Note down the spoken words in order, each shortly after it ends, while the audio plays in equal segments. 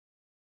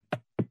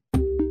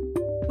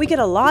We get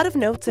a lot of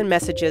notes and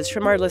messages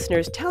from our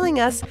listeners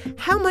telling us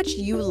how much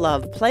you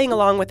love playing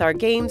along with our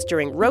games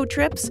during road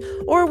trips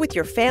or with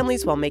your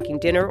families while making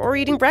dinner or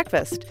eating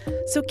breakfast.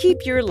 So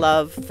keep your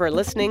love for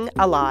listening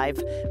alive.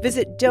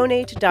 Visit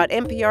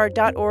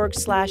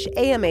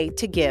donate.npr.org/AMA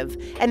to give,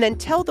 and then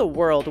tell the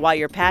world why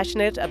you're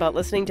passionate about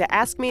listening to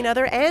Ask Me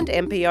Another and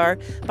NPR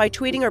by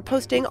tweeting or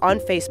posting on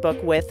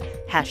Facebook with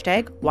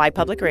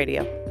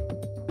 #WhyPublicRadio.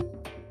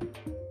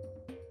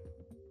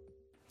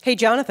 Hey,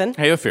 Jonathan.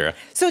 Hey, Ophira.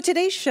 So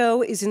today's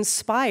show is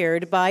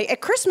inspired by A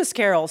Christmas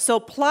Carol. So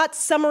plot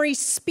summary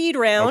speed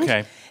round.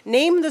 Okay.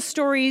 Name the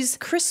story's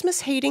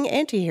Christmas-hating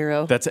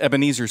antihero. That's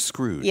Ebenezer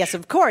Scrooge. Yes,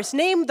 of course.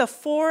 Name the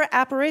 4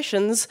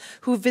 apparitions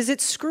who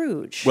visit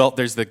Scrooge. Well,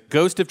 there's the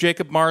ghost of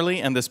Jacob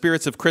Marley and the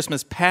spirits of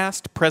Christmas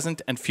past,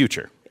 present, and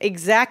future.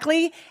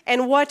 Exactly.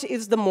 And what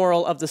is the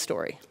moral of the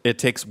story? It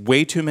takes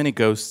way too many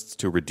ghosts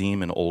to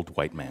redeem an old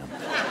white man.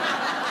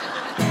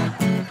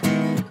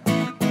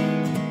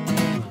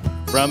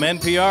 From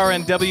NPR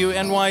and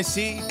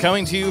WNYC,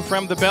 coming to you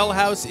from the Bell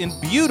House in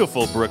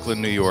beautiful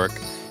Brooklyn, New York,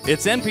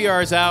 it's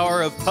NPR's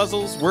hour of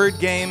puzzles, word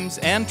games,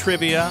 and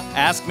trivia.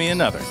 Ask Me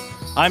Another.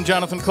 I'm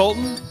Jonathan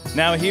Colton.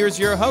 Now here's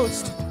your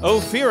host,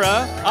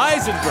 Ophira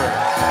Eisenberg.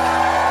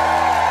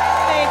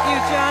 Thank you,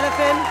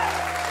 Jonathan.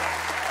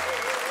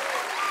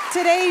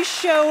 Today's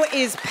show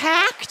is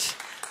packed.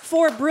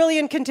 4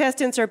 brilliant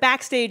contestants are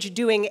backstage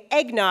doing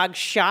eggnog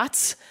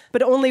shots,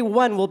 but only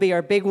one will be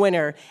our big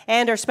winner.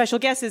 And our special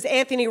guest is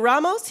Anthony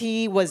Ramos.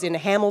 He was in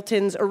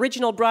Hamilton's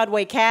original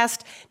Broadway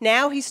cast.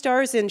 Now he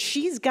stars in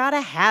She's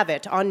Gotta Have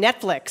It on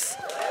Netflix.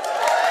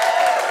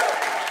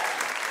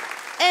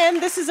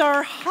 And this is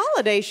our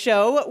holiday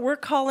show. We're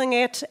calling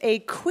it A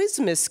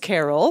Quizmas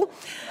Carol.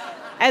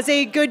 As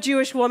a good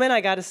Jewish woman,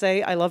 I gotta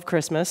say, I love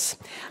Christmas.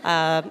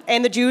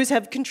 And the Jews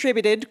have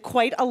contributed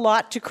quite a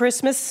lot to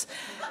Christmas.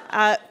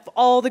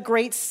 All the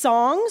great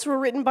songs were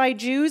written by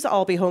Jews.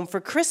 I'll Be Home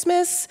for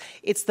Christmas.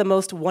 It's the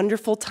most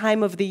wonderful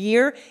time of the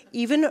year.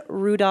 Even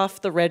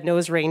Rudolph the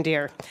Red-Nosed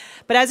Reindeer.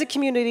 But as a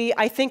community,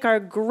 I think our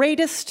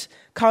greatest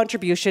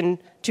contribution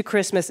to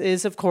Christmas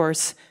is, of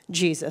course,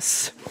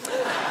 Jesus.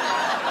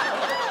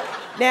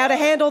 Now, to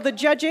handle the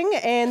judging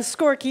and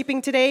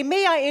scorekeeping today,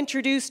 may I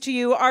introduce to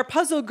you our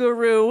puzzle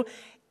guru,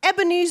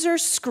 Ebenezer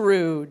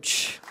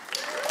Scrooge.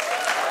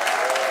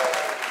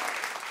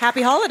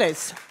 Happy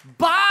holidays.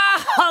 Bah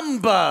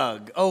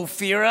humbug,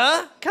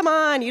 Ophira. Come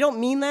on, you don't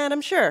mean that,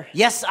 I'm sure.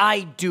 Yes,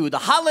 I do. The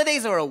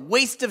holidays are a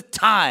waste of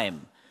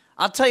time.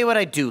 I'll tell you what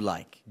I do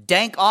like.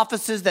 Dank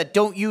offices that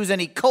don't use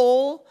any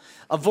coal,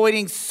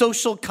 avoiding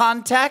social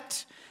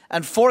contact,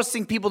 and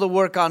forcing people to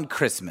work on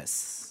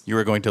Christmas. You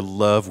are going to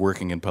love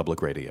working in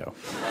public radio.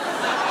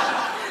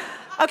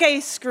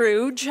 Okay,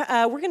 Scrooge,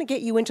 we're going to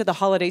get you into the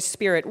holiday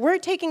spirit. We're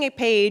taking a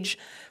page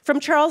from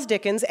Charles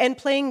Dickens and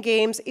playing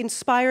games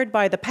inspired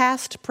by the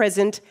past,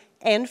 present,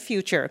 and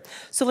future.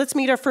 So let's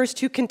meet our first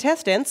 2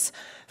 contestants.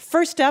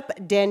 First up,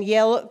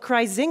 Danielle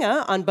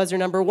Kreisinger on buzzer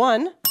number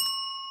 1.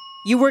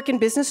 You work in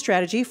business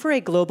strategy for a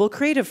global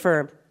creative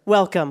firm.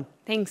 Welcome.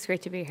 Thanks,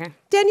 great to be here.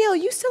 Danielle,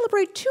 you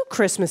celebrate 2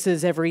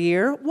 Christmases every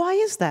year. Why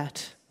is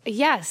that?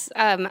 Yes,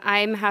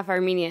 I'm half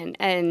Armenian,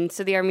 and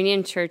so the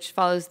Armenian church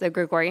follows the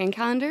Gregorian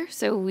calendar,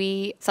 so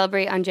we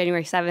celebrate on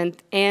January 7th,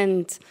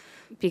 and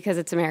because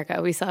it's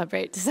America, we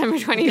celebrate December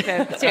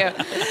 25th, too.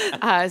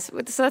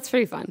 So that's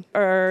pretty fun.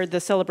 Are the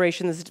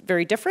celebrations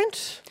very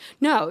different?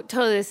 No,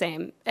 totally the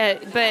same,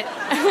 but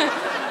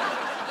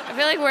I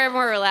feel like we're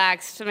more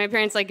relaxed. My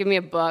parents give me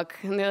a book,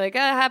 and they're like,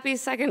 happy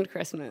second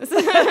Christmas.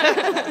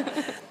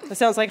 That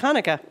sounds like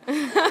Hanukkah.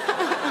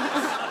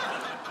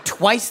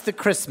 Twice the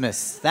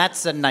Christmas.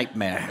 That's a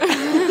nightmare.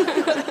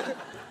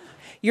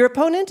 Your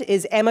opponent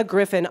is Emma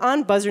Griffin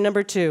on buzzer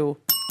number 2.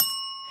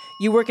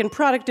 You work in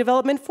product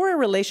development for a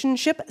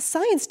relationship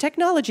science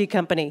technology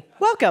company.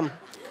 Welcome.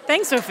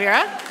 Thanks,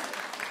 Ophira.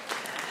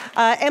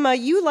 Emma,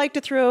 you like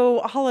to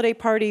throw holiday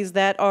parties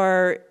that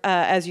are,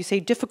 as you say,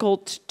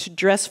 difficult to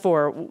dress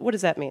for. What does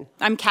that mean?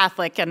 I'm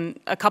Catholic, and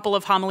a couple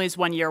of homilies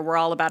one year were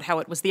all about how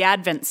it was the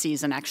Advent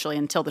season, actually,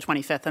 until the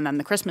 25th, and then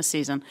the Christmas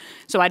season.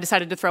 So I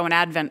decided to throw an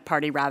Advent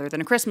party rather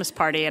than a Christmas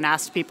party and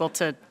asked people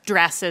to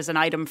dress as an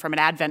item from an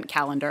Advent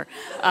calendar.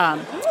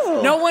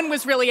 No one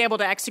was really able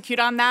to execute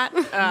on that.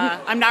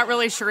 I'm not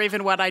really sure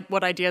even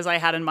what ideas I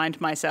had in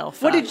mind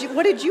myself. What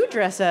did you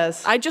dress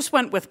as? I just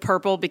went with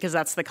purple because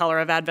that's the color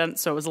of Advent,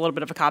 so it was a little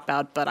bit of a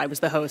cop-out, but I was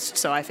the host,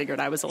 so I figured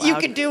I was allowed. You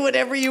could do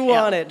whatever you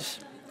wanted.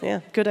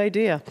 Yeah, good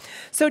idea.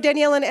 So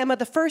Danielle and Emma,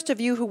 the first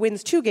of you who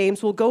wins 2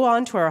 games will go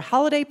on to our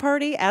holiday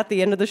party at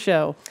the end of the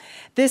show.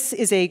 This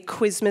is a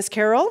Quizmas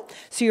Carol,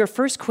 so your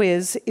first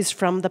quiz is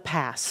from the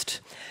past.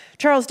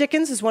 Charles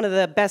Dickens is one of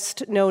the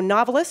best-known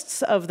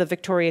novelists of the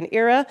Victorian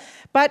era,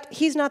 but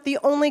he's not the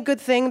only good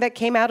thing that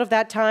came out of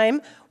that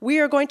time. We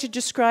are going to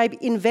describe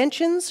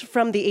inventions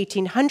from the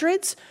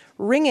 1800s.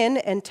 Ring in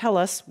and tell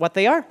us what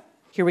they are.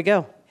 Here we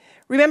go.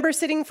 Remember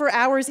sitting for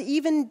hours,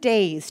 even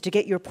days, to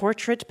get your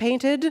portrait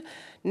painted?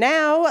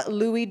 Now,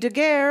 Louis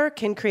Daguerre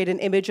can create an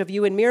image of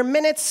you in mere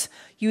minutes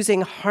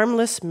using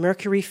harmless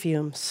mercury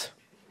fumes.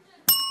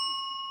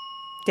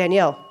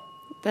 Danielle.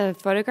 The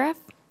photograph?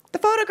 The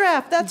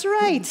photograph, that's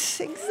right.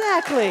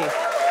 Exactly.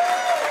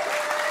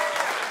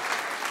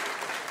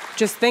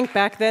 Just think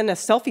back then,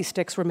 selfie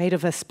sticks were made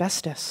of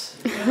asbestos.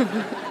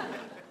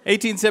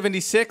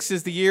 1876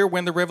 is the year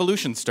when the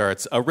revolution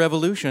starts, a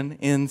revolution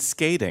in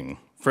skating.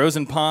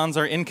 Frozen ponds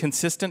are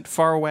inconsistent,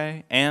 far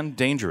away, and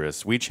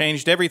dangerous. We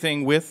changed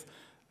everything with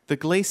the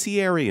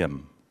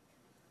glaciarium.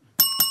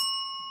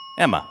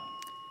 Emma.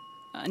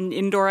 An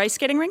indoor ice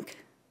skating rink?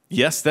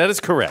 Yes, that is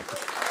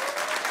correct.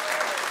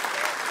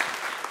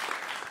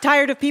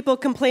 Tired of people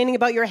complaining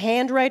about your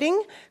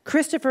handwriting?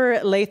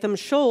 Christopher Latham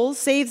Scholes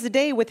saves the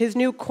day with his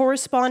new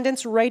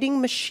correspondence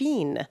writing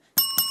machine.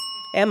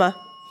 Emma.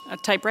 A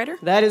typewriter?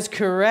 That is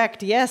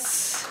correct,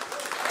 yes.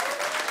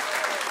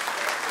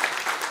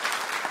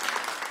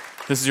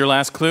 This is your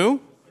last clue.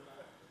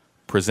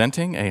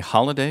 Presenting a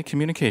holiday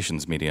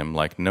communications medium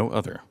like no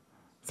other.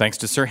 Thanks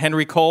to Sir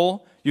Henry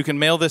Cole, you can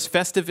mail this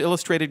festive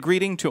illustrated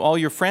greeting to all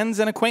your friends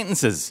and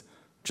acquaintances.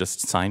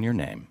 Just sign your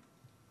name.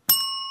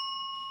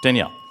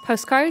 Danielle.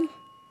 Postcard?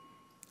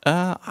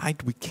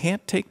 We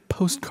can't take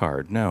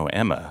postcard. No.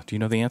 Emma, do you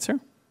know the answer?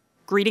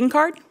 Greeting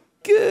card?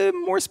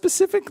 More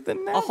specific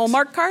than that. A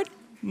Hallmark card?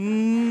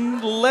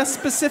 Less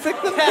specific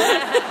than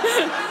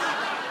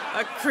that.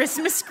 A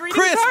Christmas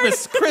greeting card?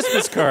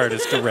 Christmas card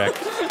is correct.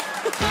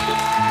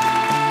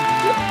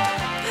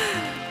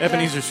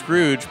 Ebenezer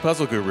Scrooge,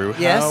 Puzzle Guru,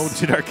 Yes? how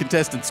did our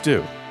contestants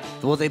do?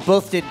 Well, they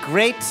both did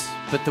great,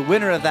 but the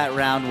winner of that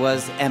round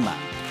was Emma.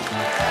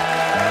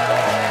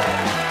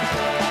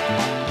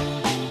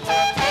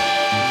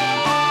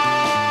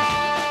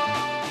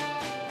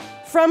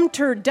 From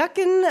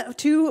turducken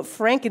to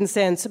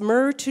frankincense,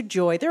 myrrh to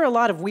joy. There are a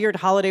lot of weird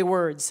holiday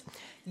words.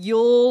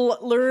 You'll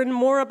learn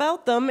more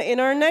about them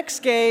in our next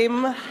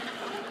game.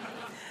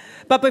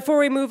 But before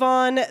we move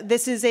on,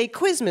 this is a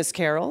Quizmas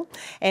Carol,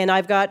 and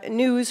I've got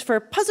news for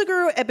Puzzle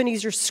Guru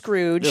Ebenezer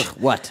Scrooge. Ugh,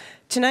 what?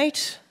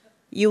 Tonight,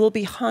 you will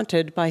be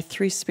haunted by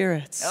 3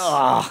 spirits.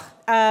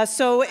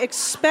 So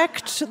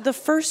expect the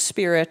first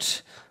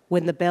spirit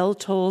when the bell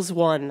tolls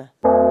 1.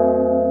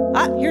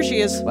 Here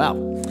she is. Wow.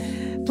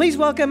 Please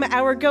welcome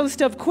our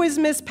ghost of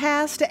Quizmas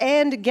past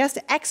and guest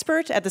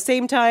expert at the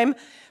same time.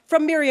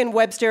 From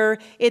Merriam-Webster,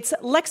 it's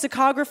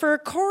lexicographer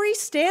Corey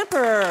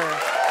Stamper.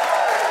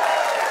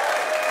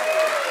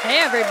 Hey,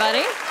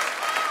 everybody.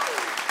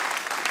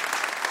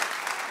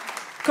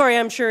 Corey,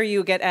 I'm sure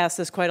you get asked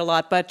this quite a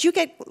lot, but you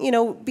get,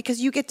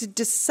 because you get to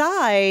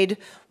decide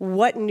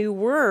what new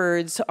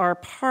words are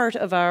part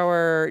of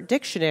our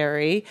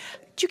dictionary.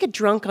 Do you get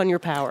drunk on your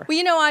power?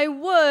 Well, I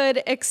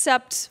would,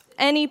 except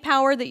any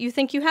power that you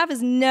think you have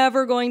is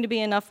never going to be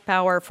enough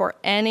power for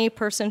any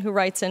person who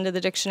writes into the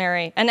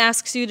dictionary and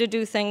asks you to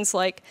do things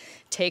like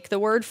take the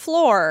word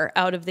floor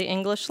out of the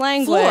English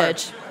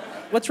language. Floor.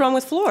 What's wrong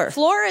with floor?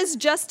 Floor is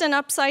just an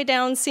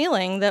upside-down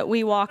ceiling that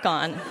we walk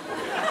on.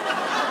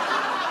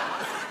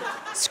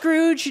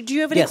 Scrooge, do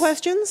you have any Yes.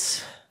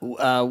 questions?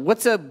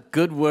 What's a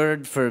good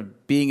word for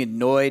being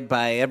annoyed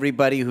by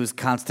everybody who's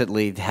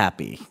constantly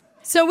happy?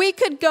 So we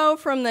could go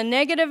from the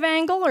negative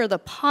angle or the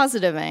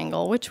positive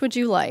angle. Which would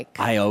you like?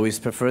 I always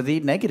prefer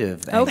the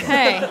negative angle.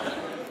 Okay.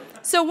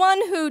 So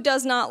one who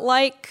does not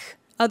like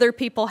other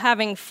people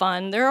having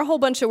fun, there are a whole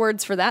bunch of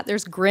words for that.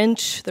 There's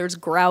Grinch, there's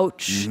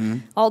Grouch.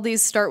 All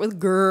these start with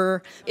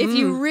grr. If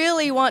you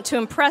really want to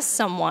impress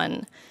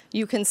someone,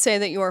 you can say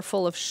that you are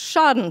full of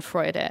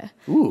Schadenfreude.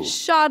 Ooh.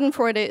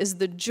 Schadenfreude is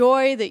the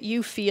joy that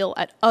you feel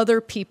at other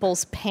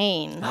people's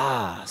pain.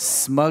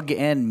 Smug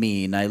and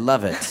mean. I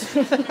love it.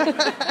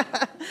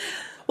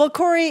 Well,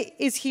 Corey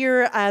is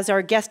here as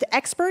our guest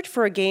expert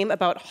for a game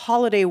about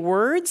holiday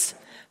words.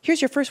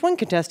 Here's your first one,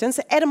 contestants.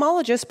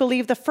 Etymologists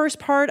believe the first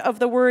part of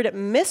the word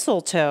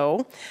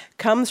mistletoe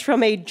comes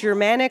from a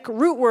Germanic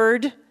root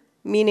word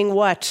meaning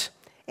what?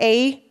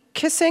 A,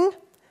 kissing,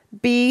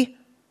 B,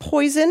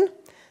 poison,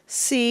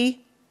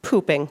 C,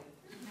 pooping.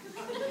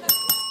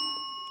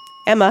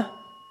 Emma.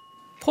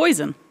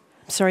 Poison.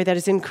 Sorry, that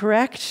is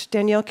incorrect.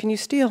 Danielle, can you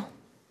steal?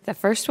 The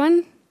first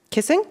one?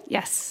 Kissing?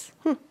 Yes.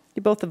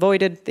 You both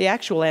avoided the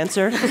actual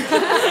answer.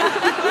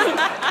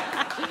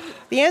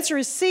 The answer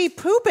is C,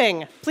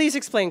 pooping. Please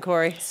explain,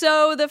 Corey.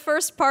 So the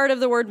first part of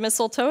the word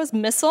mistletoe is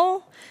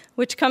missile,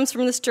 which comes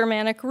from this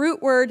Germanic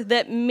root word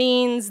that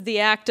means the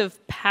act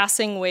of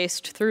passing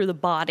waste through the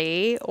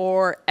body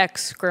or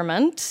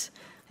excrement.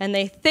 And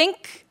they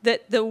think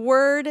that the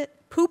word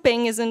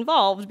pooping is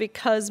involved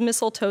because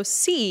mistletoe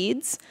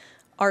seeds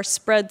are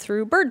spread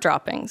through bird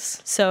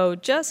droppings. So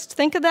just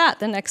think of that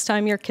the next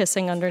time you're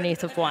kissing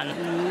underneath of one.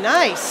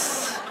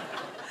 Nice.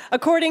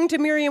 According to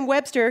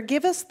Merriam-Webster,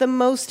 give us the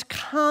most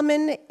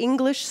common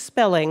English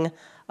spelling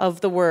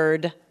of the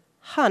word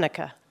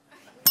Hanukkah.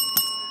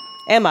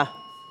 Emma.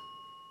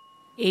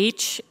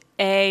 Hanukkah.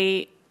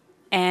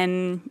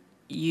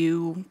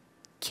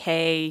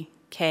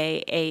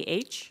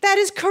 That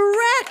is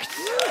correct.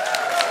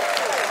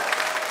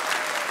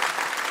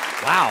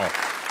 Wow.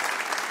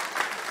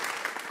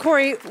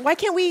 Corey, why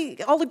can't we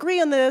all agree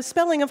on the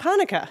spelling of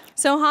Hanukkah?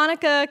 So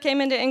Hanukkah came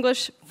into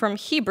English from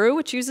Hebrew,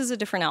 which uses a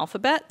different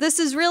alphabet. This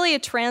is really a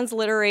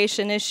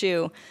transliteration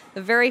issue.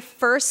 The very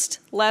first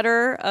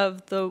letter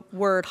of the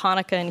word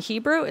Hanukkah in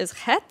Hebrew is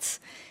Het,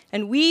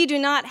 and we do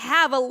not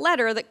have a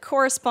letter that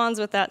corresponds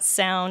with that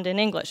sound in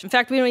English. In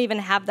fact, we don't even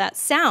have that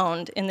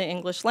sound in the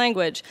English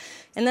language.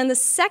 And then the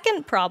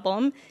second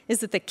problem is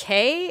that the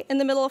K in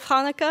the middle of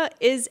Hanukkah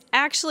is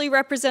actually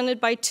represented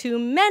by too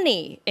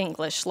many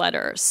English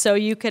letters. So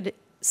you could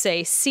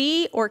say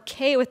C or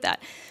K with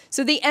that.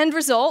 So the end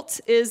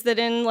result is that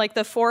in like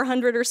the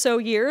 400 or so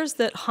years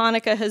that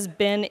Hanukkah has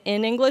been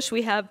in English,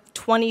 we have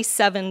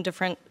 27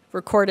 different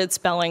recorded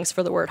spellings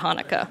for the word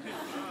Hanukkah.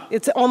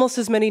 It's almost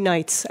as many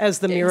nights as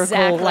the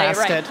miracle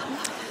lasted.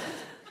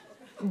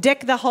 Right.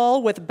 Deck the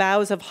hall with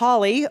boughs of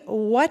holly.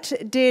 What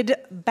did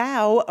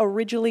bough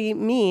originally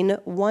mean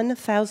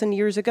 1,000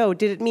 years ago?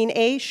 Did it mean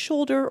A,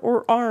 shoulder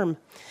or arm?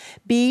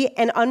 B,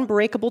 an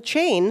unbreakable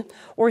chain?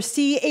 Or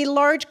C, a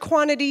large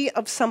quantity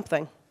of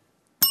something?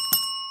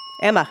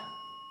 Emma.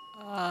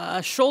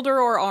 Shoulder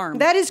or arm?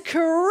 That is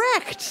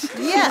correct.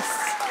 Yes.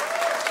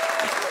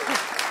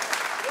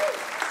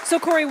 So,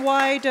 Corey,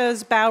 why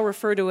does bough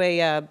refer to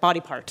a body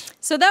part?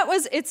 So that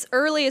was its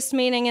earliest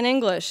meaning in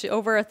English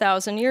over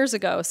 1,000 years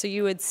ago. So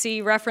you would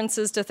see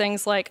references to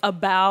things like a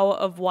bough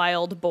of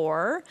wild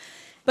boar.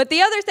 But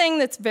the other thing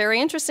that's very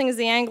interesting is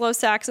the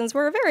Anglo-Saxons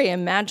were a very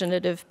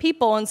imaginative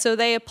people, and so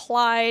they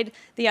applied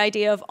the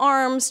idea of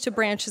arms to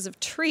branches of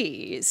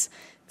trees.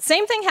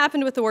 Same thing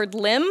happened with the word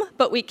limb,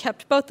 but we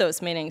kept both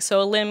those meanings.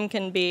 So a limb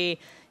can be,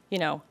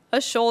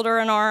 a shoulder,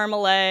 an arm, a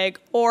leg,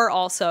 or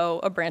also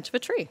a branch of a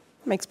tree.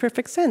 Makes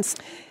perfect sense.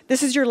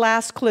 This is your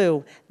last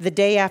clue. The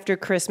day after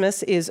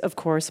Christmas is, of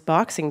course,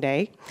 Boxing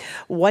Day.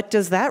 What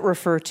does that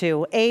refer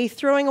to? A,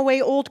 throwing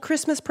away old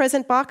Christmas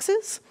present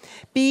boxes?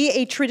 B,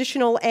 a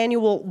traditional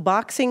annual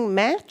boxing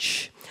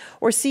match?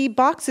 Or C,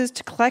 boxes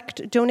to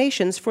collect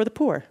donations for the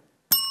poor?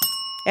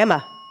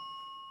 Emma.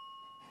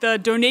 The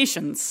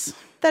donations.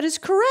 That is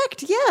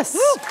correct, yes.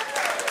 Woo.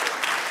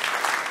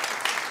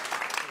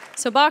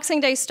 So Boxing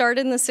Day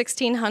started in the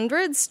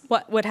 1600s.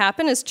 What would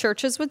happen is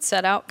churches would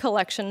set out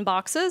collection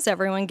boxes.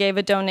 Everyone gave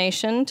a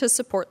donation to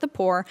support the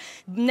poor.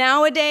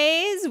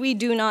 Nowadays, we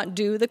do not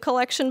do the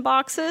collection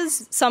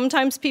boxes.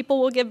 Sometimes people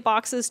will give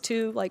boxes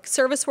to like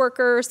service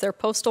workers, their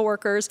postal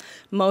workers.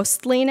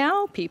 Mostly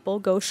now, people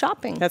go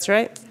shopping. That's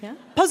right. Yeah.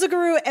 Puzzle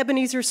Guru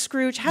Ebenezer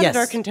Scrooge, how did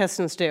our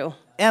contestants do?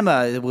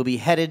 Emma will be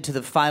headed to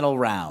the final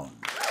round.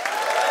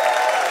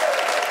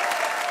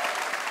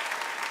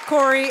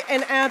 Corey,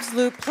 an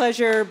absolute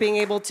pleasure being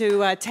able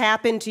to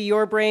tap into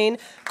your brain.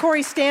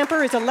 Corey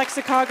Stamper is a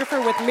lexicographer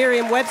with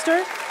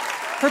Merriam-Webster.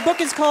 Her book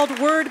is called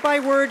Word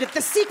by Word,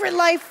 The Secret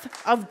Life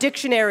of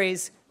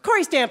Dictionaries.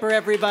 Corey Stamper,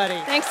 everybody.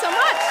 Thanks so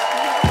much.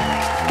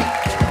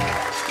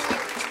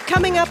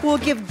 Coming up, we'll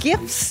give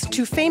gifts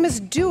to famous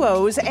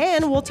duos,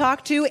 and we'll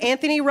talk to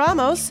Anthony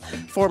Ramos,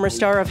 former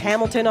star of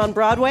Hamilton on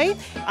Broadway.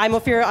 I'm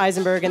Ophira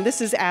Eisenberg, and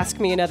this is Ask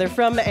Me Another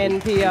from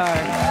NPR.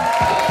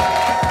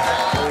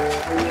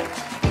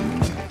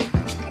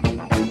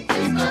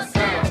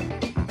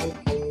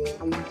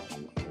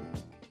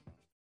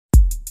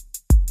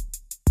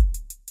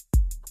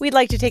 We'd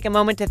like to take a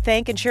moment to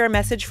thank and share a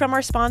message from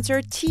our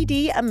sponsor,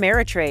 TD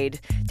Ameritrade.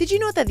 Did you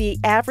know that the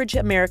average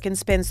American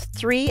spends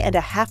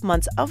 3.5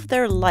 months of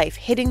their life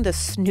hitting the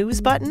snooze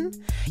button?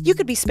 You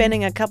could be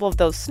spending a couple of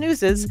those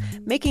snoozes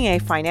making a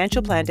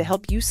financial plan to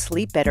help you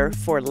sleep better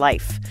for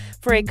life.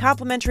 For a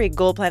complimentary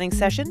goal planning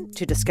session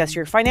to discuss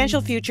your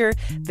financial future,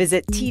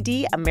 visit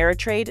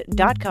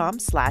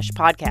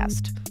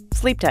tdameritrade.com/podcast.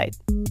 Sleep tight.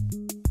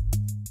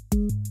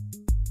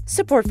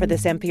 Support for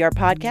this NPR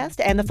podcast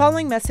and the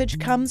following message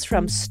comes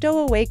from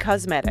Stowaway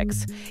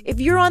Cosmetics.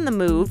 If you're on the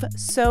move,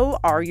 so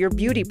are your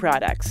beauty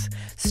products.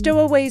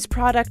 Stowaway's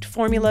product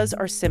formulas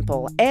are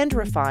simple and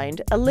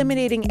refined,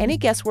 eliminating any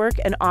guesswork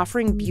and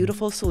offering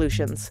beautiful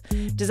solutions.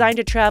 Designed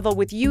to travel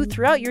with you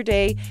throughout your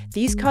day,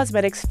 these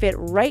cosmetics fit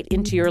right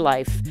into your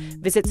life.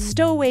 Visit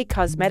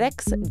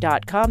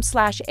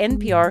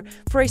stowawaycosmetics.com/NPR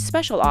for a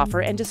special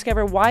offer and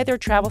discover why their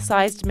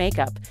travel-sized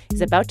makeup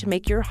is about to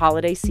make your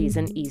holiday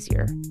season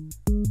easier.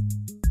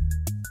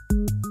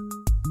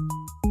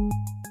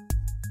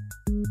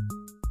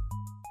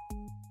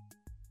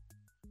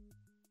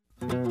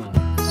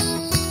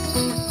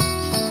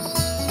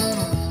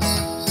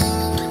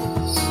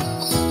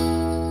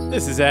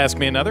 This is Ask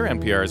Me Another,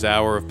 NPR's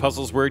hour of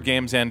puzzles, word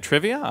games, and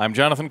trivia. I'm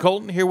Jonathan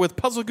Colton, here with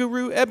puzzle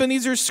guru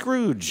Ebenezer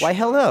Scrooge. Why,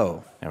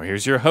 hello. Now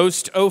here's your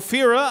host,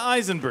 Ophira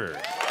Eisenberg.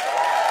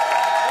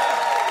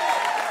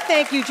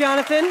 Thank you,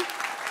 Jonathan.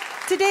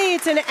 Today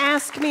it's an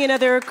Ask Me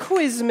Another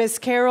quiz, Miss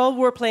Carol.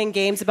 We're playing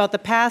games about the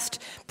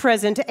past,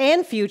 present,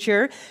 and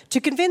future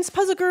to convince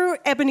puzzle guru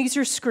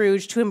Ebenezer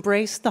Scrooge to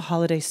embrace the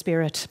holiday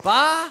spirit.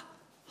 Bah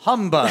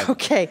humbug.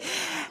 Okay.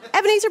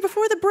 Ebenezer,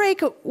 before the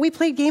break, we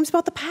played games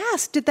about the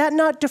past. Did that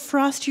not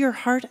defrost your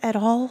heart at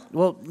all?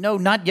 Well, no,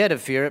 not yet,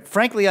 Ophira.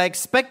 Frankly, I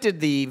expected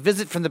the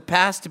visit from the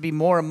past to be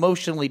more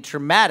emotionally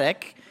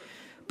traumatic,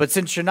 But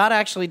since you're not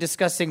actually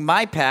discussing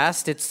my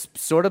past, it's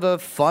sort of a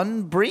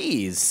fun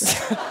breeze.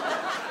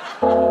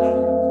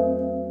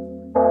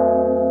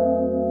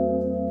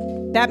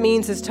 That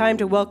means it's time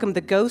to welcome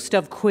the ghost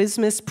of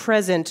Quizmas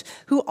Present,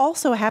 who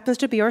also happens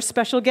to be our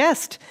special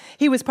guest.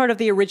 He was part of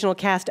the original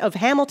cast of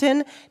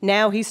Hamilton.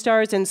 Now he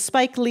stars in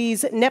Spike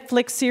Lee's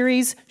Netflix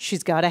series,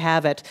 She's Gotta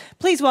Have It.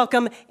 Please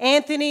welcome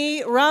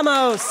Anthony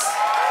Ramos.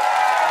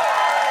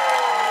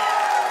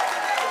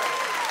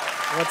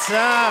 What's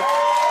up?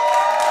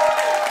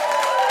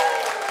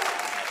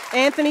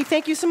 Anthony,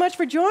 thank you so much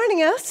for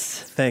joining us.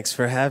 Thanks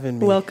for having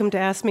me. Welcome to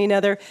Ask Me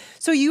Another.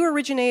 So you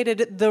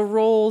originated the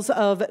roles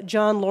of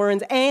John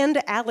Laurens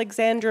and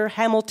Alexander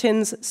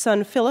Hamilton's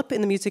son Philip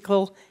in the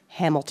musical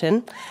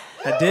Hamilton.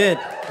 I did.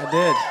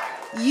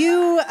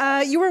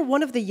 You were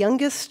one of the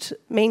youngest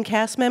main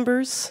cast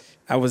members.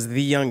 I was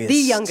the youngest. The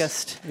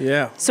youngest.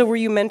 Yeah. So were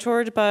you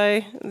mentored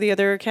by the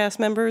other cast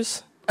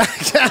members? I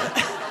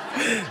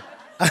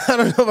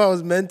don't know if I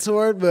was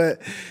mentored,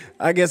 but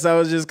I guess I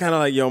was just kind of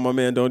like, yo, my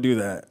man, don't do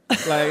that.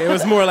 Like, it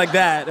was more like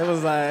that. It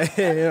was like,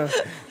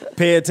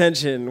 pay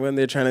attention when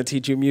they're trying to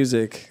teach you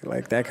music,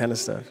 like that kind of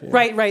stuff. You know?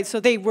 Right.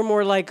 So they were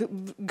more like,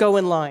 go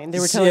in line.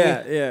 They were telling you.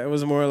 Yeah, it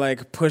was more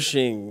like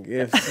pushing,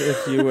 if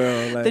you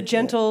will. Like, the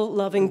gentle,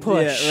 loving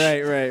push. Yeah,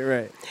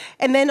 right.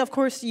 And then, of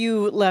course,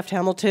 you left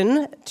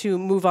Hamilton to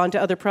move on to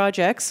other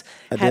projects.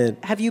 I did.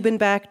 Have you been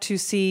back to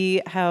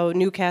see how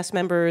new cast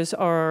members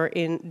are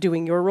in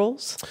doing your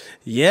roles?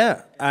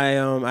 Yeah, I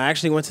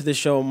actually went to the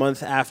show a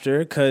month after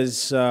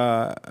because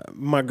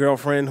my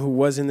girlfriend who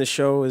was in the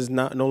show is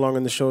no longer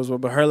in the show as well,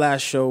 but her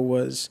last show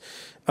was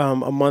a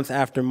month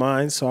after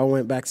mine, so I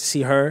went back to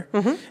see her.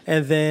 Mm-hmm.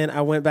 And then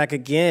I went back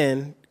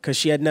again because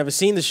she had never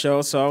seen the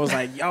show, so I was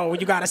like, yo,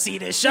 you gotta see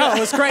this show,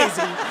 it's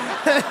crazy.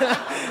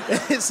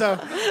 So,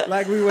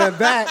 like, we went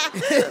back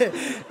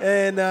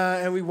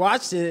and we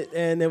watched it,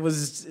 and it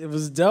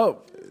was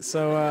dope.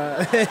 So,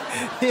 I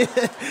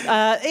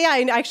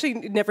actually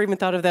never even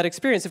thought of that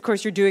experience. Of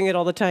course, you're doing it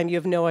all the time. You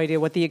have no idea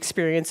what the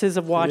experience is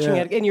of watching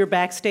it. And you're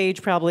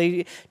backstage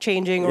probably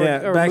changing.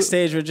 Or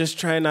backstage we're just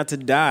trying not to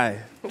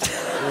die.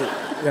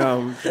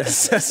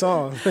 That's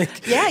all.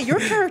 Like, yeah, your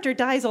character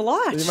dies a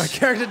lot. My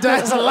character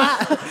dies a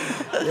lot.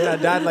 Yeah, I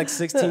died like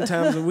 16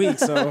 times a week,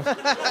 so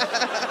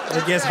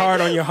it gets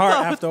hard on your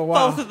heart after a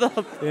while. Both of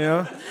them. You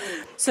know?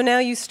 So now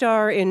you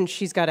star in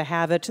She's Gotta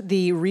Have It,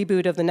 the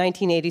reboot of the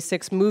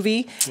 1986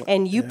 movie,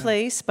 and you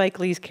play Spike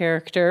Lee's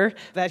character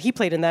that he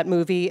played in that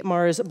movie,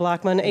 Mars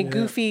Blackman, a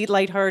goofy,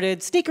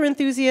 lighthearted sneaker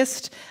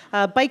enthusiast,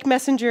 bike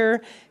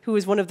messenger, who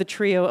is one of the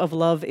trio of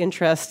love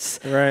interests.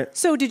 Right.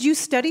 So did you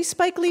study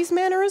Spike Lee's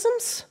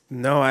mannerisms?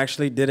 No, I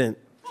actually didn't.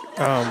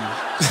 Shout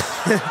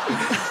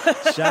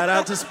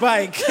out to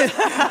Spike.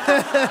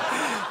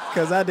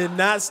 Because I did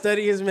not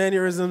study his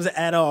mannerisms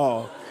at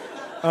all.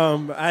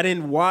 I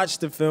didn't watch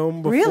the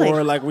film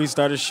before like we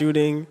started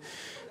shooting.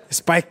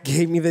 Spike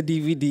gave me the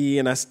DVD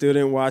and I still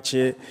didn't watch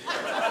it.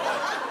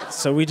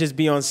 So we'd just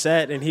be on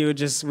set and I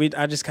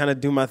just kind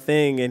of do my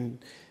thing and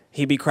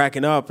he'd be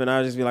cracking up and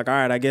I'd just be like, all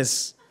right, I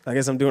guess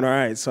I'm doing all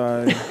right.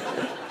 So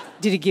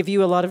Did he give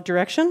you a lot of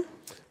direction?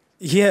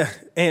 Yeah,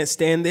 and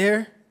stand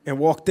there and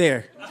walk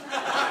there.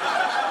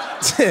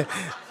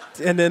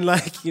 And then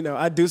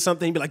I'd do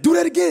something and be like, do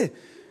that again.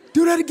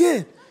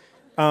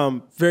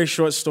 Very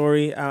short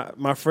story.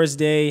 My first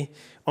day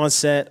on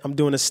set, I'm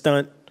doing a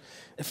stunt.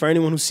 For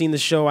anyone who's seen the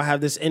show, I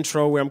have this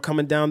intro where I'm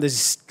coming down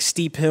this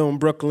steep hill in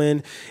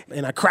Brooklyn,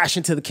 and I crash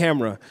into the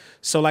camera.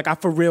 So, I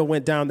for real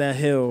went down that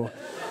hill,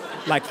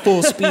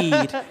 full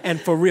speed, and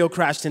for real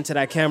crashed into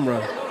that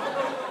camera.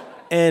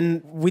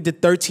 And we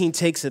did 13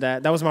 takes of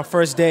that. That was my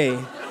first day.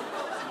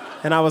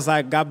 And I was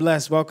like, God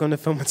bless, welcome to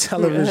film and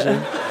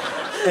television.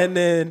 And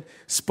then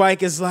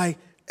Spike is like,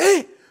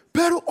 hey,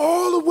 pedal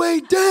all the way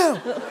down.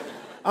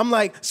 I'm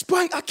like,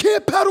 Spike, I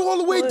can't pedal all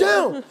the way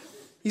down.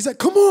 He's like,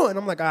 come on.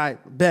 I'm like, all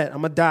right, bet,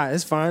 I'm gonna die,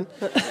 it's fine.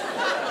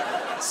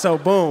 So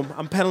boom,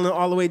 I'm pedaling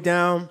all the way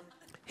down,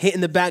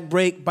 hitting the back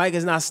brake, bike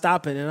is not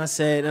stopping. And I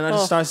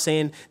just started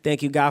saying,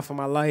 thank you, God, for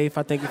my life.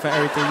 I thank you for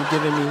everything you've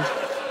given me.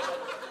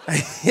 I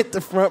hit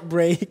the front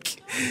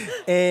brake,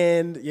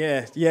 and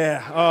and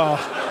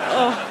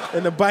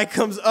the bike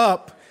comes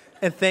up.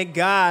 And thank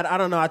God, I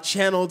don't know, I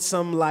channeled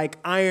some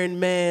Iron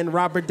Man,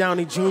 Robert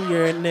Downey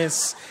Jr. in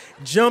this,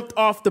 jumped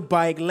off the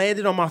bike,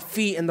 landed on my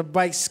feet, and the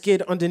bike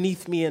skid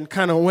underneath me and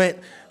kind of went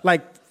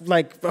like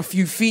a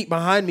few feet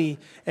behind me.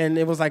 And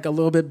it was a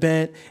little bit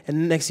bent. And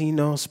the next thing you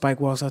know,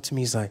 Spike walks up to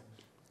me, he's like,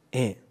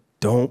 Ant,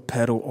 don't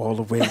pedal all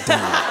the way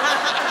down.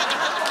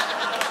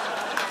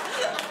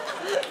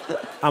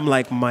 I'm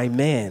like, my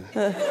man,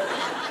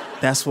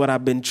 that's what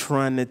I've been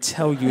trying to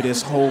tell you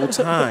this whole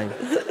time.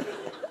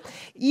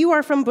 You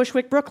are from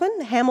Bushwick, Brooklyn.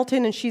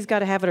 Hamilton and She's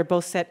Gotta Have It are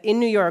both set in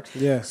New York.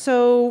 Yeah.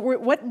 So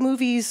what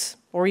movies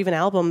or even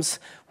albums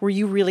were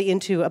you really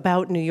into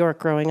about New York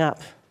growing up?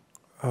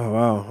 Oh,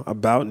 wow.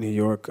 About New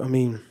York. I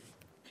mean,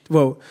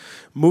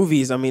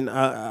 movies. I mean,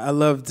 I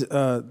loved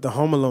the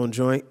Home Alone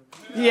joint.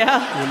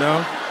 Yeah. You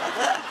know?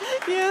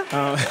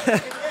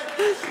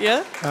 Yeah.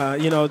 Yeah.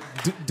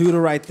 Do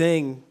the Right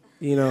Thing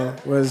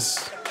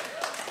was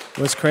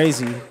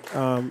crazy.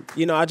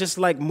 I just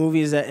like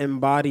movies that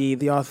embody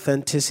the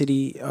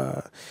authenticity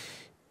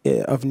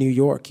of New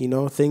York.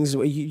 Things,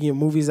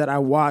 movies that I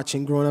watch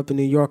and growing up in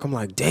New York, I'm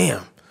like,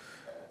 damn,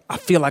 I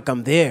feel like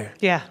I'm there.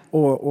 Yeah.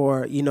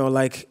 Or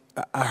like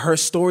I heard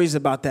stories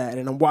about that,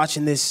 and I'm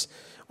watching this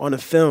on a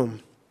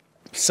film.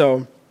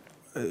 So,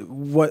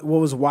 what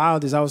was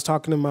wild is I was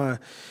talking to my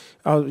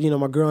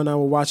girl and I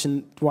were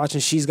watching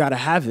She's Gotta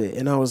Have It,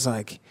 and I was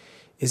like,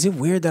 is it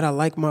weird that I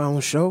like my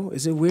own show?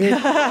 Is it weird?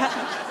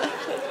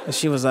 And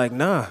she was like,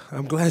 nah,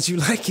 I'm glad you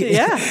like it.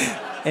 Yeah.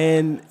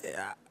 And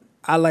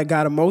I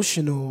got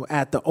emotional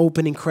at the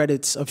opening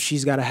credits of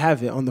She's Gotta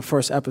Have It on the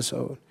first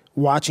episode,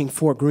 watching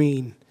Fort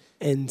Greene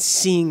and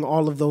seeing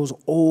all of those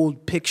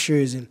old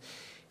pictures. And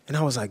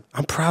I was like,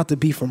 I'm proud to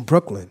be from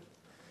Brooklyn.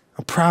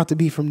 I'm proud to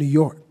be from New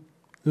York. You know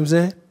what I'm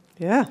saying?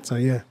 Yeah. So,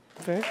 yeah.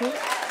 Very cool.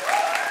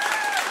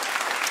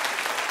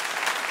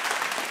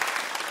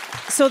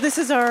 So this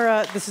is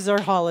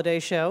our holiday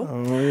show.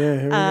 Oh, yeah,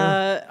 here we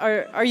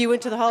go. Are you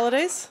into the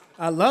holidays?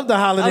 I love the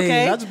holidays.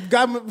 Okay. I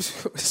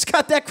just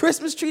got that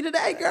Christmas tree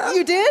today, girl.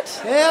 You did?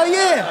 Hell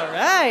yeah. All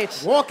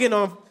right. Walking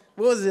on,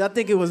 what was it? I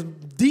think it was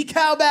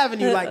DeKalb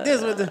Avenue like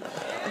this with the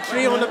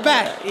tree on the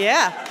back.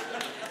 Yeah.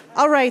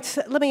 All right.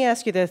 Let me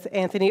ask you this,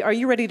 Anthony. Are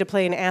you ready to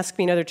play an Ask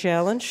Me Another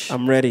challenge?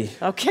 I'm ready.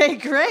 Okay,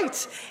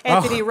 great.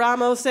 Anthony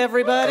Ramos,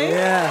 everybody.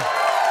 Yeah.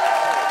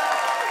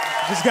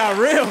 Just got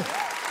real.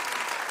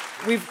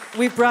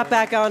 We've brought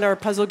back on our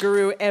puzzle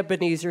guru,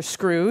 Ebenezer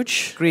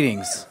Scrooge.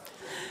 Greetings.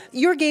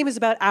 Your game is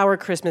about our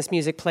Christmas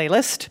music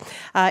playlist.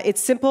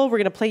 It's simple. We're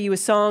going to play you a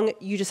song.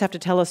 You just have to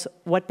tell us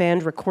what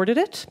band recorded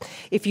it.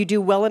 If you do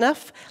well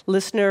enough,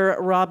 listener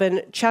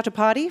Robin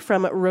Chattopadhyay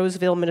from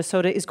Roseville,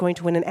 Minnesota, is going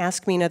to win an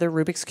Ask Me Another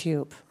Rubik's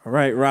Cube. All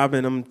right,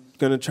 Robin, I'm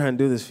going to try and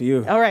do this for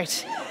you. All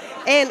right.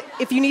 And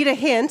if you need a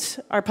hint,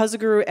 our puzzle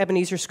guru,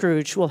 Ebenezer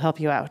Scrooge, will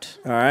help you out.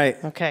 All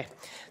right. Okay.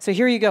 So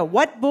here you go.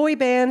 What boy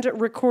band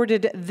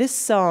recorded this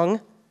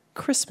song,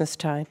 Christmas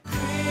Time?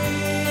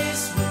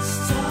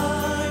 Christmas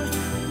time,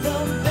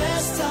 the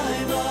best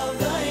time of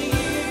the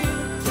year.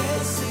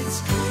 Yes,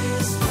 it's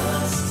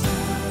Christmas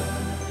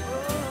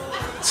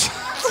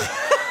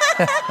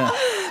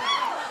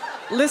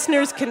time.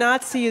 Listeners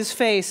cannot see his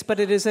face, but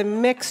it is a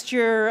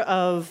mixture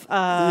of,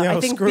 I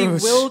think,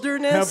 Scrooge,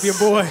 bewilderness. help your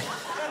boy.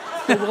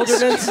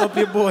 Bewilderment. Help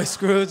your boy,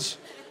 Scrooge.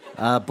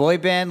 Boy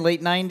band,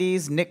 late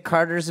 90s. Nick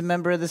Carter's a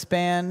member of this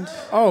band.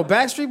 Oh,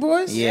 Backstreet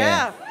Boys?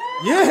 Yeah.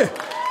 Yeah.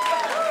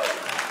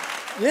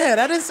 Yeah,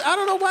 that is, I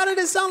don't know why that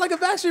didn't sound like a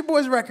Backstreet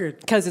Boys record.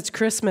 Because it's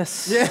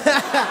Christmas. Yeah,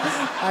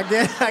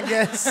 I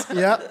guess.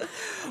 Yep.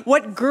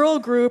 What girl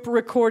group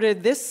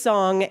recorded this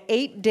song,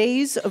 8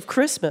 Days of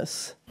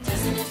Christmas?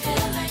 Doesn't it feel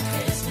like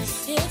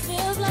Christmas? It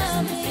feels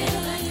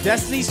lovely.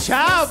 Destiny's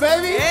Child,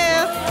 baby.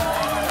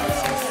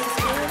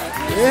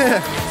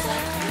 Yeah.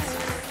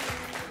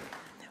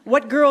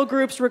 What girl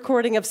group's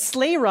recording of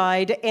Sleigh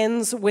Ride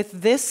ends with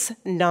this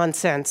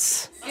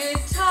nonsense? Good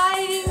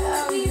tidings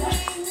we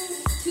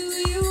bring to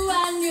you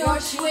and your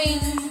swing.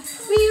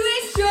 We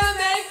wish you a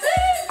Merry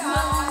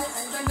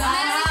Christmas and a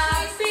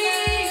Happy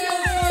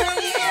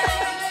New Year.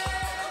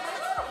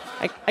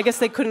 I guess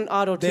they couldn't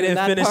auto-tune They didn't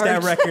that finish part.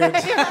 that record.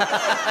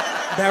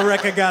 That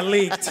record got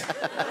leaked.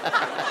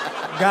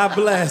 God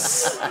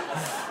bless.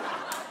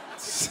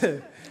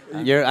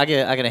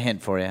 I got a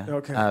hint for you.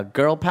 Okay.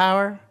 Girl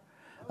power.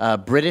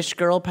 British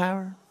girl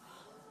power.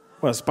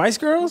 What, Spice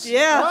Girls?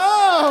 Yeah.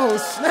 Oh,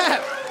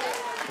 snap.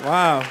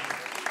 Wow.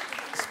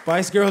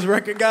 Spice Girls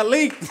record got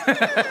leaked. Hey,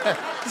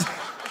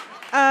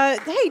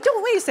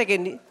 don't wait a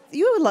second.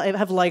 You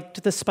have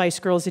liked the Spice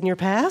Girls in your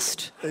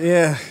past.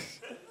 Yeah,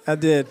 I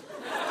did.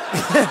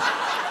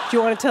 Do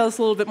you want to tell us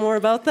a little bit more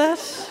about that?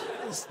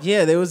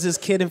 Yeah, there was this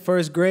kid in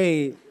first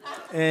grade,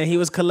 and he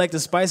was collecting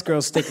Spice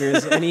Girl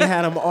stickers, and he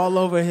had them all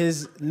over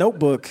his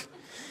notebook.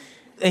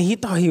 And he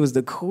thought he was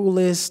the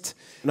coolest.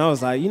 And I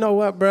was like, you know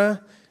what,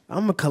 bruh?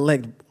 I'm gonna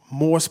collect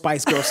more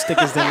Spice Girl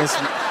stickers than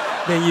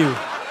you.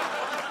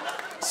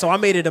 So I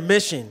made it a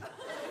mission.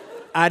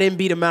 I didn't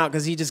beat him out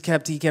because he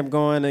kept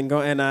going and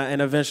going,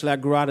 and eventually I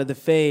grew out of the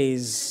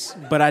phase.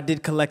 But I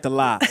did collect a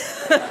lot.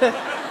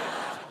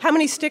 How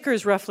many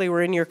stickers roughly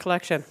were in your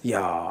collection?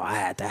 Yo,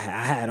 I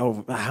had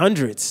over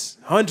hundreds,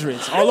 all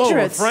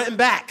over, front and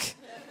back.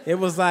 It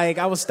was like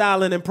I was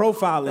styling and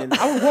profiling.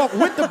 I would walk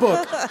with the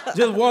book,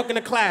 just walking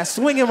to class,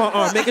 swinging my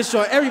arm, making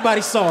sure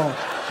everybody saw.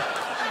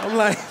 I'm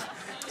like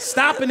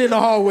stopping in the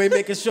hallway,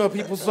 making sure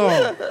people saw.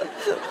 You know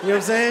what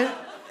I'm saying?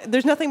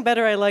 There's nothing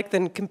better I like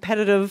than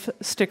competitive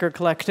sticker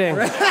collecting.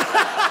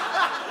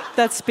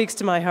 That speaks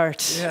to my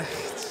heart. Yeah.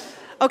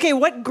 Okay,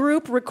 what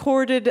group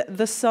recorded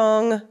the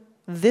song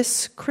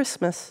This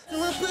Christmas?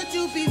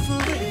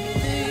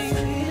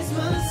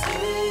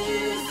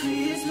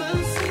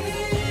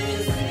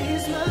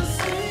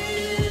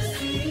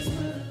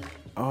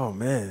 Oh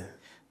man.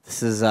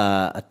 This is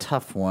a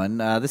tough one.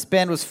 This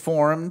band was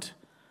formed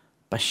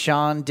by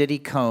Sean Diddy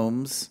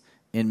Combs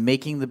in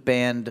making the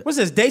band. What's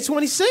this, Day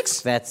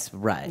 26? That's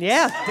right.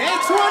 Yeah. Day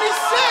 26,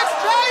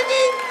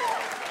 baby!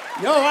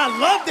 Yo, I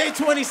love Day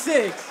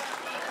 26.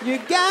 You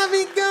got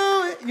me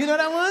going. You know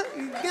that one?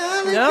 You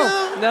got me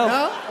going. No.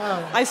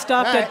 Oh. I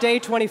stopped All right. at day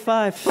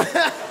 25.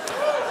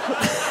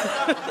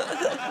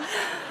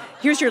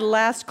 Here's your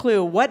last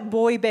clue. What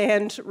boy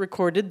band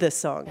recorded this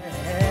song?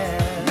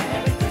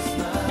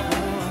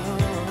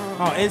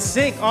 Oh,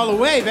 NSYNC all the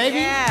way, baby.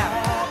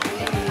 Yeah.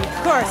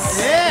 Of course.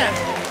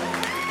 Yeah.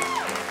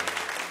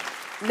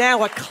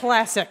 Now a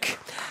classic.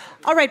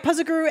 All right,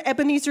 Puzzle Guru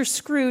Ebenezer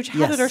Scrooge, how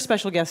Yes. did our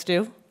special guest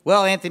do?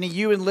 Well, Anthony,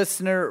 you and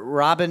listener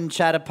Robin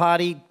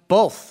Chattapati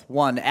both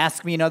won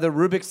Ask Me Another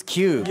Rubik's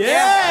Cube.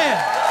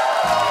 Yeah.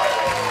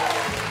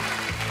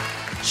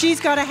 She's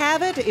Gotta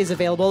Have It is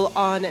available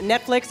on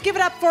Netflix. Give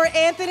it up for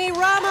Anthony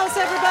Ramos,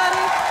 everybody.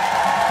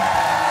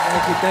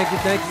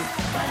 Thank you.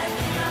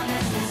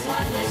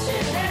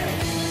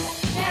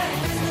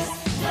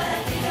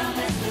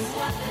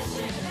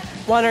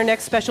 Want our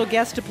next special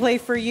guest to play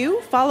for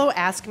you? Follow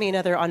Ask Me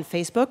Another on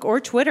Facebook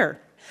or Twitter.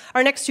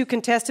 Our next two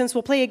contestants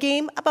will play a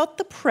game about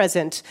the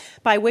present,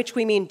 by which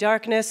we mean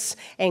darkness,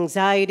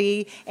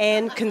 anxiety,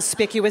 and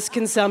conspicuous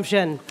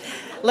consumption.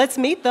 Let's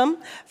meet them.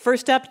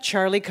 First up,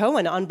 Charlie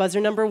Cohen on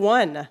buzzer number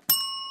 1.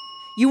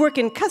 You work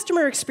in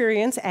customer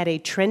experience at a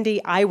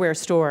trendy eyewear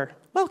store.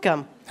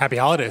 Welcome. Happy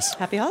holidays.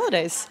 Happy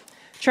holidays.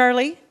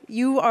 Charlie,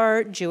 you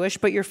are Jewish,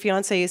 but your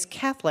fiance is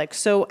Catholic.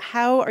 So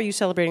how are you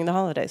celebrating the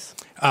holidays?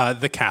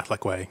 The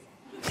Catholic way.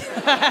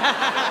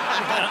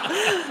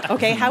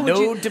 Okay, how would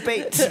No you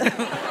debate.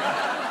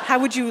 how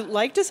would you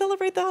like to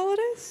celebrate the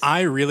holidays?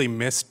 I really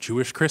miss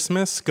Jewish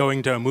Christmas,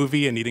 going to a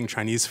movie and eating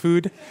Chinese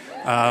food.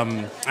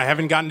 I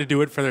haven't gotten to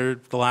do it for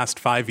the last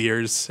 5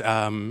 years,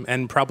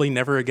 and probably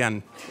never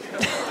again.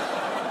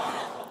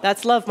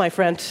 That's love, my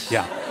friend.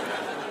 Yeah.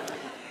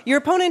 Your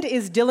opponent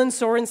is Dylan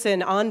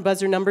Sorensen on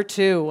buzzer number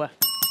 2.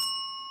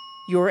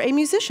 You're a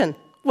musician.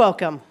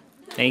 Welcome.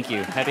 Thank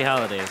you. Happy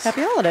holidays.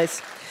 Happy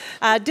holidays.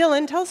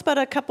 Dylan, tell us about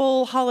a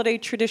couple holiday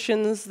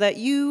traditions that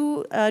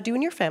you do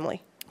in your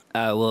family.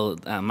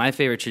 My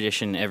favorite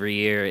tradition every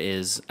year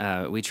is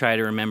we try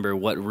to remember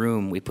what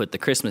room we put the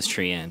Christmas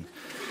tree in.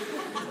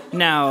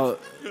 Now,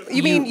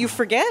 You mean you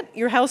forget?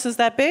 Your house is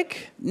that big?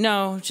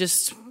 No,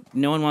 just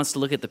no one wants to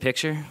look at the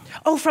picture.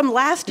 Oh, from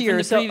last year. From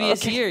the so-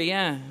 previous okay. year,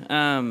 yeah.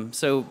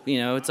 So,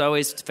 it's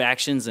always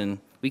factions, and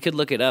we could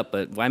look it up,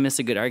 but why miss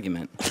a good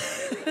argument?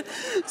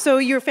 So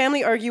your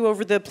family argue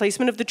over the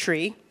placement of the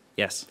tree.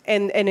 Yes.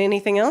 And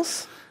anything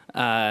else?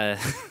 My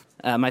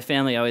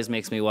family always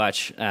makes me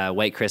watch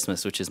White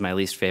Christmas, which is my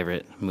least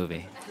favorite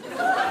movie.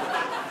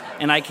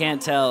 And I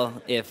can't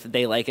tell if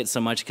they like it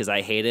so much because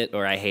I hate it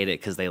or I hate it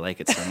because they like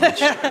it so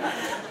much.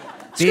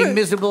 Being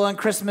miserable on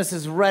Christmas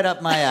is right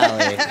up my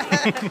alley.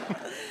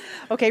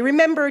 Okay,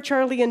 remember,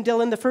 Charlie and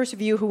Dylan, the first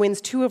of you who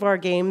wins 2 of our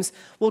games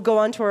will go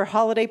on to our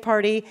holiday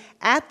party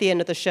at the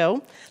end of the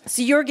show.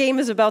 So your game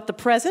is about the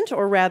present,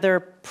 or rather,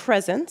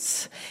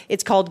 presents.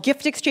 It's called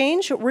Gift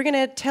Exchange. We're going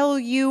to tell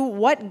you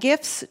what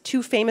gifts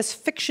 2 famous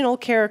fictional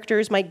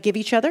characters might give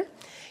each other.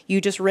 You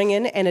just ring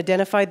in and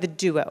identify the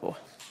duo.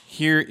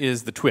 Here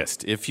is the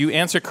twist. If you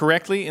answer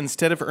correctly,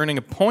 instead of earning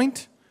a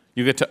point,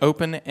 you get to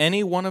open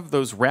any one of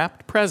those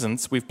wrapped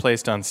presents we've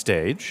placed on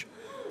stage.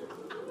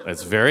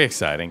 That's very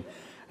exciting.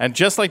 And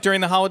just like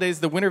during the holidays,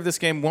 the winner of this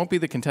game won't be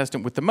the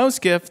contestant with the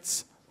most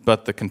gifts,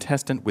 but the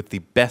contestant with the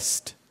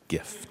best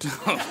gift.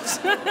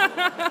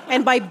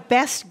 And by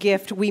best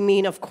gift, we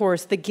mean, of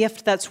course, the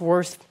gift that's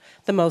worth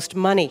the most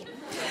money.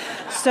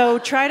 So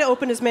try to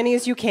open as many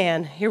as you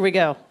can. Here we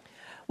go.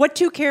 What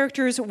 2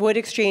 characters would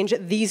exchange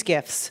these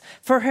gifts?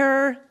 For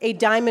her, a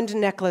diamond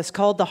necklace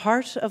called the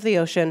Heart of the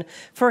Ocean.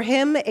 For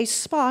him, a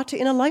spot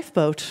in a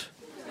lifeboat.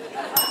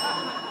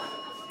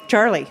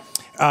 Charlie.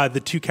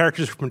 The 2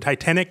 characters from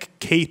Titanic,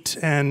 Kate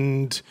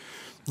and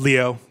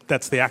Leo.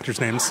 That's the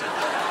actors' names.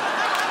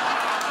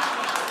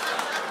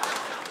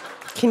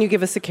 Can you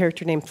give us a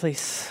character name,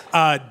 please?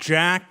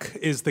 Jack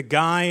is the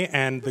guy,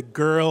 and the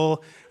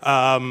girl,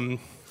 Kate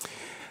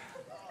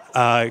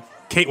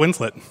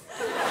Winslet.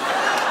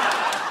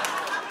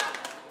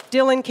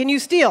 Dylan, can you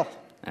steal?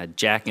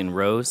 Jack and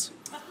Rose.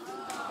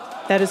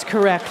 That is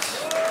correct.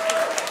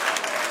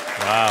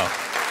 Wow.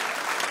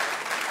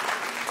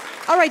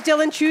 All right,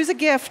 Dylan, choose a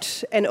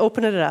gift and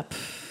open it up.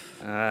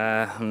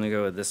 I'm going to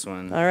go with this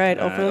one. All right,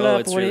 open it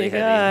up. It's What do really you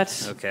heavy.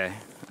 got? Okay.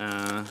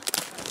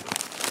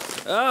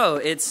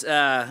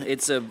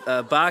 It's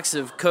a box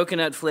of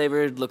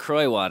coconut-flavored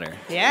LaCroix water.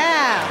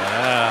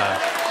 Yeah.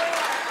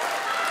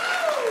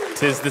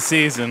 Tis the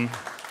season.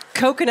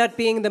 Coconut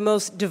being the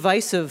most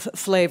divisive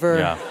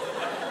flavor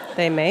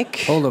they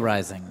make.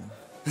 Polarizing.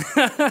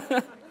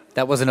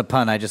 That wasn't a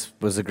pun, I just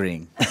was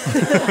agreeing.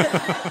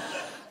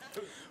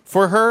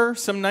 For her,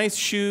 some nice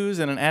shoes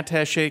and an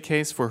attaché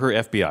case for her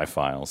FBI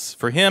files.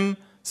 For him,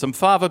 some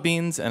fava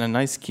beans and a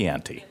nice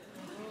Chianti.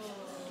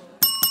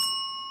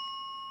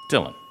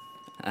 Dylan.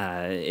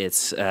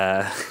 It's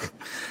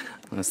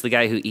the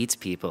guy who eats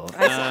people.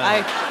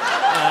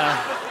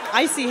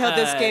 I see how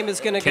this game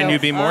is going to go. Can you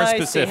be more I see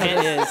specific? how-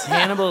 It is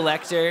Hannibal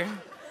Lecter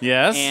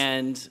Yes?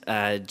 and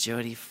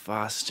Jodie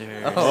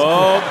Foster.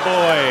 Oh,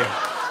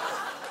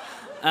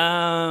 boy.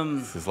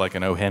 This is like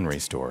an O. Henry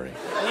story.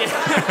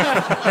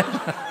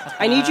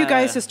 I need you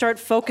guys to start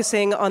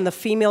focusing on the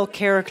female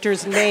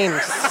characters'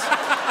 names.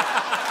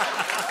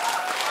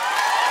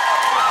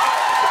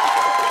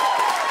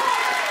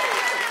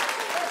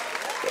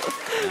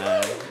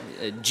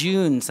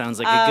 June sounds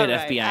like a good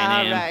FBI name.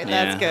 All right,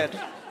 that's good.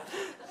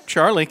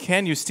 Charlie,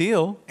 can you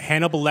steal?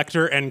 Hannibal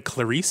Lecter and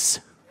Clarice.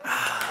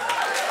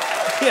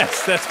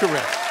 Yes, that's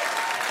correct.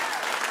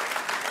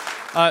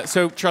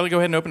 So, Charlie, go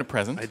ahead and open a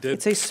present. I did.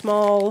 It's a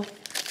small,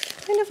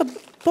 kind of a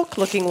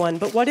book-looking one,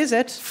 but what is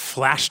it?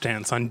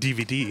 Flashdance on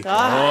DVD.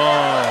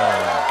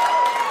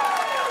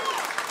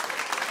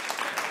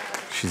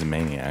 She's a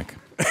maniac.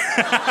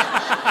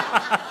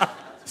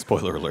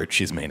 Spoiler alert,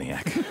 she's a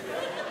maniac.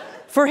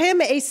 For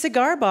him, a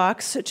cigar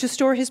box to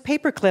store his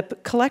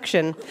paperclip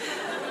collection.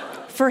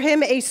 For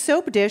him, a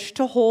soap dish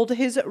to hold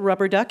his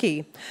rubber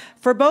ducky.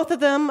 For both of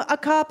them, a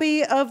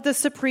copy of the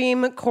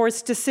Supreme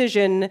Court's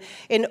decision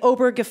in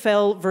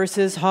Obergefell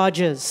versus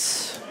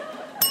Hodges.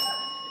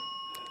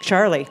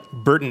 Charlie.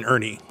 Bert and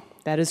Ernie.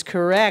 That is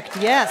correct,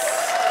 yes.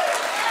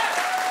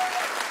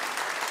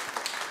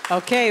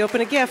 Okay, open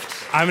a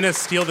gift. I'm going to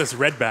steal this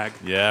red bag.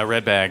 Yeah,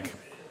 red bag.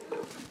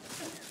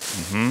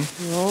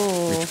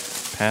 Oh.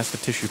 Pass the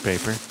tissue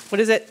paper. What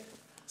is it?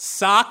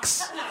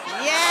 Socks.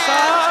 Yeah!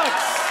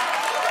 Socks!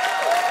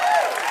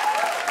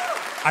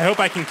 I hope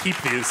I can keep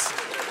these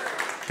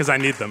because I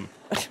need them.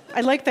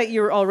 I like that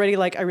you're already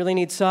like, I really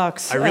need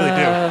socks. I really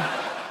do.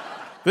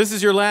 This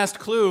is your last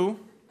clue.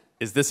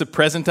 Is this a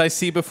present I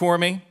see before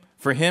me?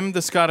 For him,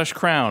 the Scottish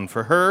crown.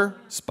 For her,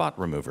 spot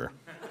remover.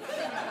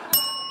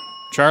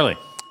 Charlie.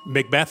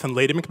 Macbeth and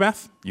Lady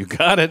Macbeth. You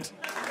got it.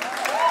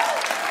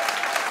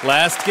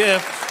 Last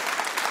gift.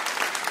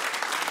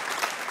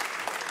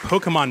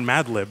 Pokemon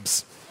Mad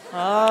Libs.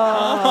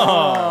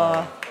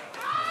 Oh.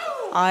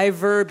 I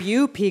verb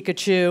you,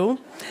 Pikachu.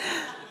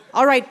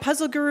 All right,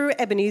 puzzle guru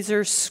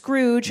Ebenezer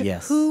Scrooge.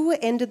 Yes. Who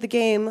ended the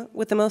game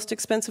with the most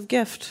expensive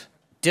gift?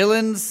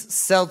 Dylan's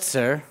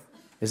seltzer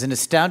is an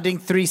astounding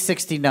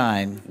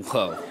 $3.69.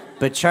 Whoa.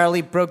 But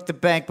Charlie broke the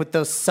bank with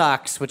those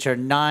socks, which are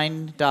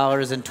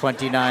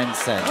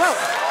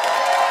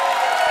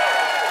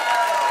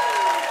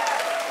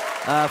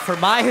 $9.29. For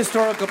my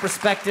historical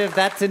perspective,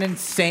 that's an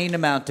insane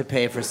amount to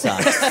pay for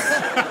socks.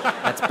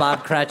 That's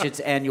Bob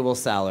Cratchit's annual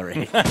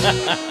salary.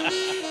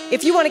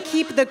 If you want to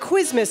keep the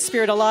Quizmas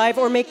spirit alive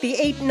or make the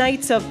 8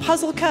 nights of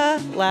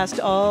Puzzleka last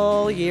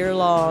all year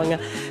long,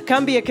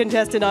 come be a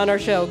contestant on our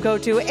show. Go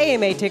to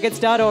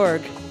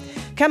amatickets.org.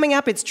 Coming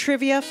up, it's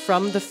trivia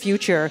from the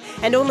future.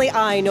 And only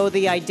I know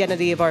the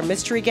identity of our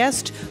mystery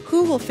guest.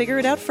 Who will figure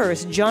it out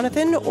first,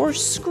 Jonathan or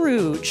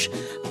Scrooge?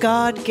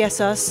 God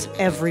guess us,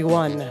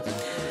 everyone.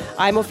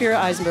 I'm Ophira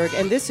Eisenberg,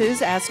 and this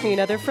is Ask Me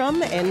Another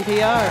from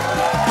NPR.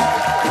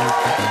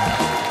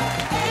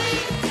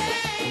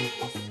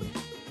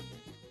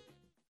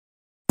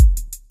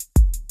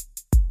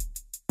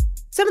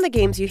 Some of the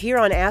games you hear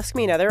on Ask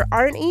Me Another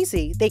aren't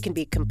easy. They can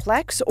be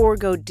complex or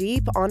go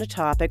deep on a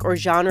topic or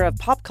genre of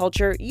pop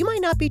culture you might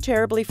not be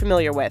terribly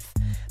familiar with.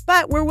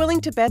 But we're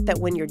willing to bet that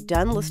when you're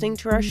done listening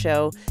to our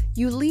show,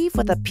 you leave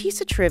with a piece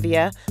of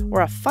trivia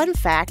or a fun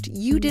fact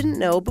you didn't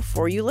know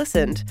before you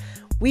listened.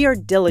 We are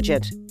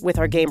diligent with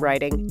our game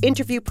writing,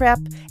 interview prep,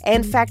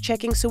 and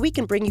fact-checking so we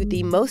can bring you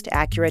the most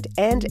accurate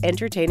and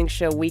entertaining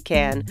show we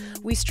can.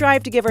 We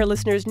strive to give our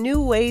listeners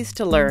new ways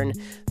to learn.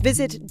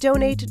 Visit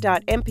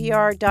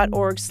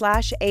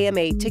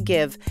donate.npr.org/AMA to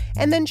give,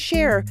 and then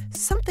share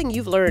something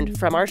you've learned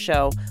from our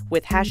show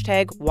with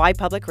hashtag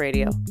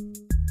 #WhyPublicRadio.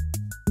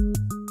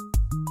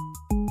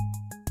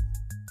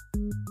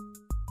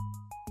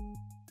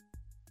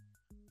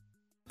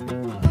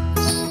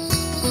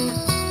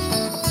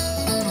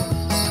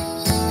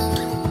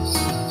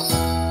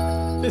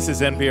 This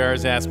is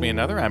NPR's Ask Me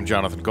Another. I'm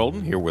Jonathan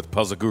Golden, here with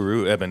puzzle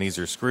guru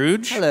Ebenezer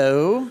Scrooge.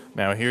 Hello.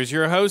 Now here's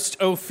your host,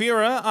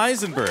 Ophira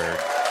Eisenberg.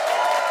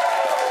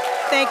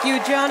 Thank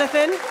you,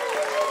 Jonathan.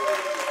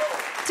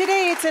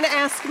 Today it's an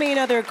Ask Me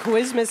Another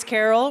Quizmas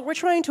Carol. We're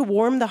trying to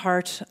warm the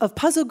heart of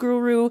puzzle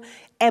guru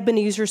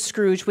Ebenezer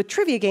Scrooge with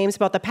trivia games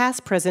about the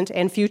past, present,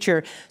 and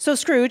future. So,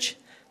 Scrooge,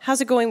 how's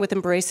it going with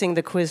embracing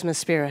the Quizmas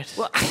spirit?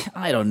 Well,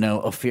 I don't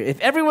know, Ophir. If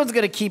everyone's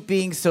going to keep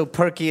being so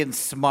perky and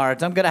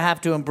smart, I'm going to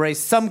have to embrace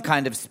some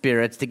kind of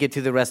spirits to get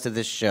through the rest of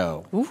this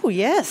show. Ooh,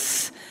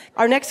 yes.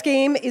 Our next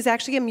game is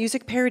actually a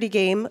music parody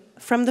game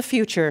from the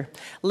future.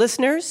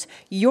 Listeners,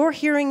 you're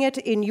hearing it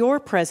in your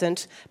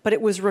present, but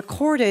it was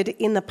recorded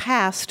in the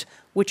past,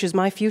 which is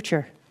my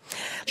future.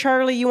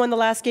 Charlie, you won the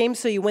last game,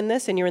 so you win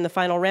this, and you're in the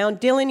final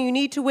round. Dylan, you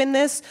need to win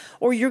this,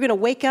 or you're going to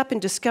wake up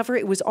and discover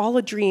it was all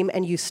a dream,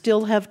 and you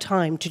still have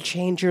time to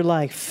change your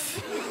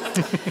life.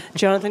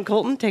 Jonathan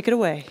Colton, take it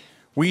away.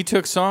 We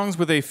took songs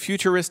with a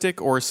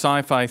futuristic or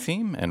sci-fi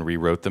theme and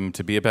rewrote them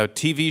to be about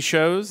TV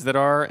shows that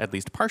are at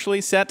least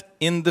partially set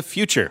in the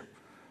future.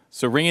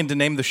 So ring in to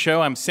name the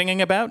show I'm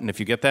singing about, and if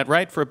you get that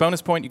right, for a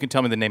bonus point, you can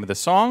tell me the name of the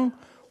song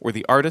or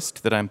the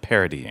artist that I'm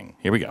parodying.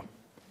 Here we go.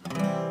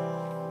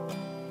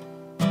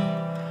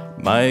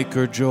 Mike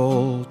or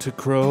Joel to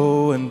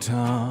Crow and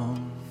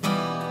Tom.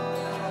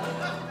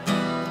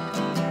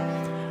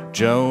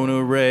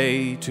 Jonah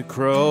Ray to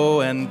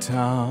Crow and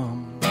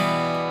Tom.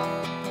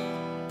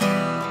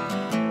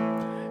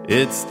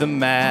 It's the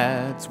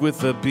Mads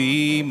with a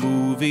B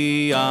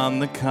movie on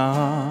the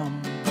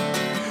comm.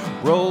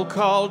 Roll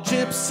call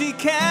Gypsy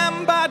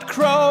Cambot,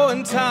 Crow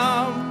and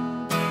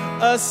Tom.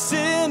 A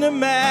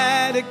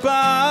cinematic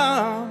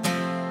bomb.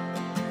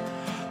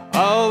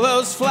 All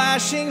those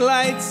flashing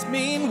lights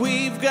mean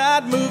we've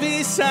got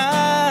movie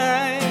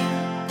sign.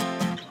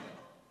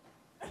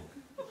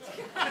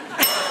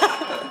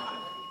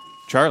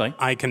 Charlie.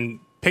 I can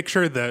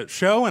picture the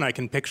show, and I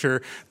can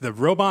picture the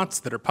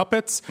robots that are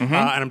puppets, and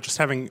I'm just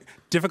having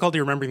difficulty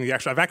remembering the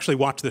actual. I've actually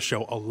watched this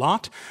show a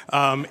lot.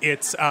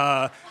 It's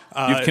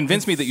You've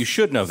convinced me that you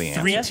should know the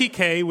answer.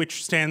 3TK,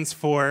 which stands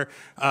for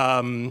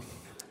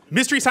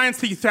Mystery Science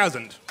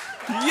 3000.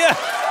 Yeah,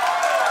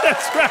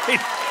 that's right.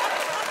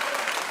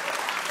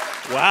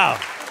 Wow.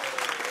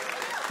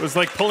 It was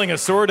like pulling a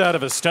sword out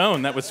of a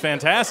stone. That was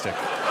fantastic.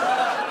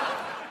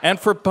 And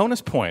for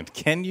bonus point,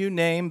 can you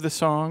name the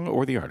song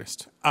or the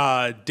artist?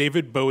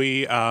 David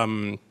Bowie,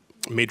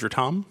 Major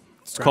Tom.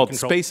 It's called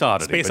Space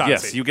Oddity. Space but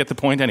Odyssey. Yes, you get the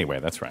point anyway.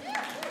 That's right.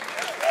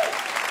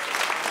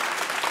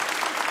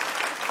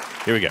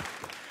 Here we go.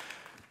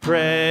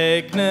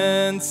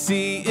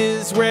 Pregnancy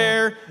is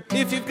rare.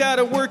 If you've got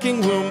a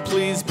working womb,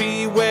 please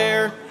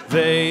beware.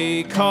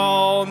 They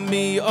call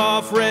me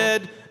off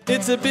red.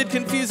 It's a bit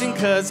confusing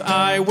because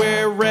I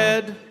wear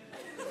red.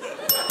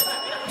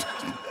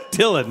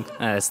 Dylan.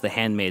 It's The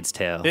Handmaid's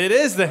Tale. It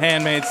is The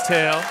Handmaid's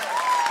Tale.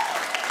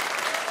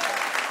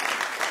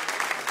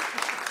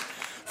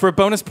 For a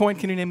bonus point,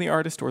 can you name the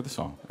artist or the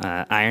song?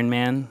 Iron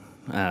Man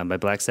by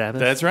Black Sabbath.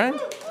 That's right.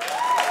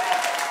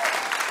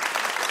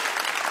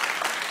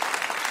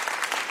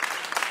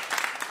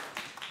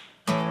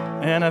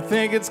 And I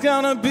think it's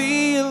gonna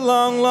be a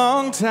long,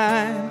 long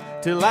time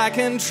till I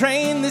can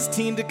train this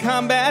team to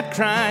combat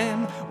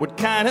crime. What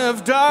kind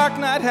of dark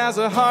knight has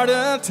a heart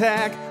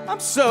attack? I'm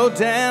so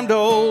damned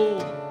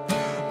old.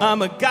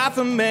 I'm a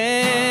Gotham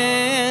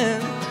man.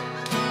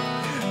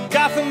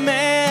 Gotham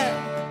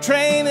man,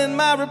 training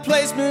my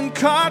replacement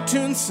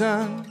cartoon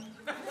son.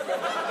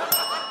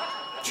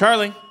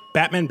 Charlie.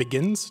 Batman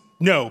Begins?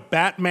 No,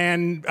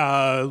 Batman...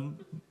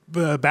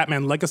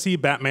 Batman Legacy,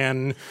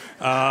 Batman...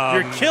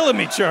 You're killing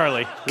me,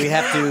 Charlie. We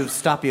have to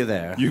stop you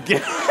there. You've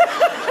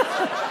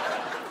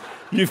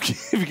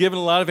given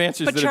a lot of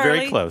answers But that are very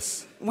Charlie,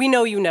 close. We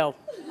know you know.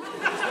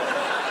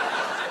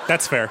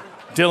 That's fair.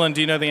 Dylan, do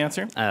you know the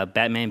answer?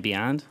 Batman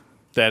Beyond.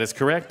 That is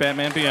correct,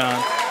 Batman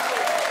Beyond.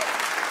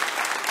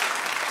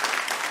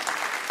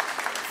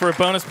 For a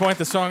bonus point,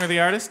 the song or the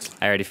artist?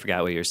 I already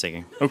forgot what you were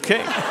singing.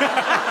 Okay.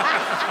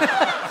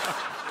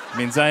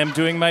 Means I am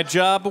doing my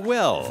job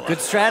well. Good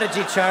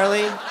strategy,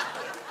 Charlie.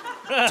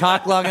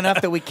 Talk long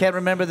enough that we can't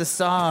remember the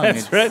song.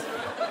 That's It's right.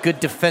 Good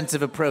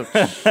defensive approach.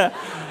 It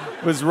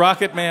was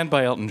Rocket Man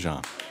by Elton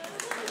John.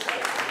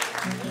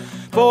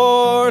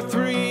 4,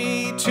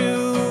 3,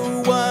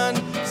 2, 1.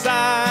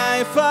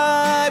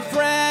 Sci-fi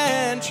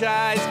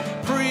franchise.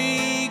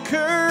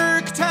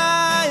 Pre-Kirk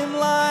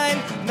timeline.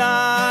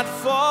 Not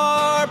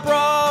for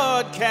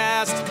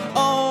broadcast.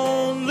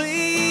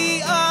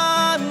 Only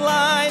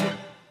online.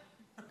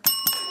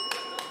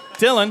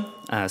 Dylan.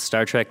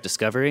 Star Trek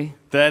Discovery.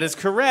 That is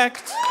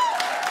correct.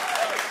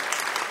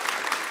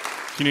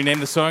 Can you name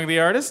the song of the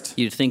artist?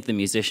 You'd think the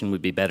musician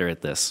would be better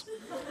at this.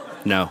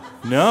 No.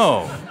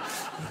 No.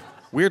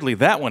 Weirdly,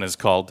 that one is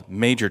called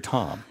Major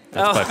Tom.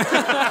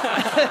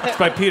 It's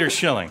by Peter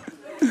Schilling.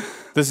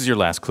 This is your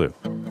last clue.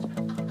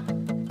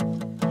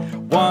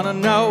 Wanna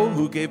know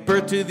who gave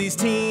birth to these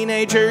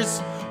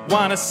teenagers?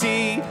 Wanna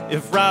see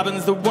if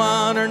Robin's the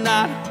one or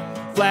not?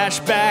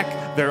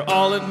 Flashback, they're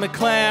all at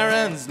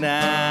McLaren's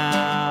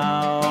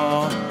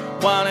now.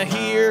 Wanna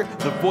hear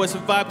the voice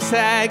of Bob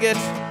Saget?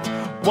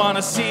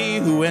 Wanna see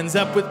who ends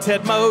up with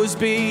Ted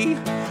Mosby?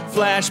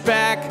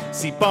 Flashback,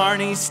 see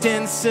Barney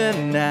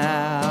Stinson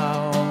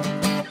now.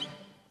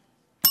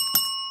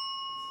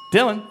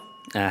 Dylan.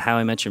 How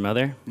I Met Your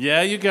Mother.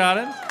 Yeah, you got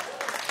it.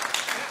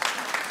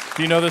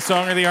 Do you know the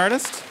song or the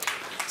artist?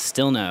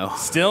 Still no.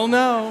 Still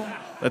no.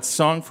 That's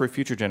Song for a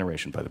Future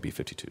Generation by the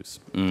B-52s.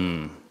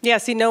 Yeah,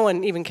 see, no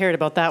one even cared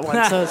about that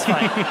one, so it's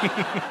fine.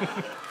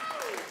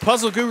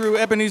 Puzzle guru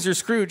Ebenezer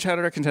Scrooge, how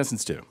did our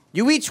contestants do?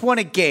 You each won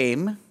a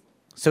game,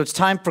 so it's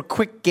time for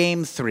quick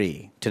game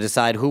 3 to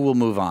decide who will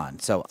move on.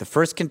 So the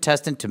first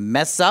contestant to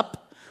mess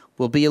up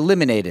will be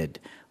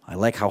eliminated. I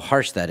like how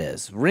harsh that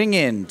is. Ring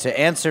in to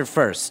answer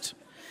first.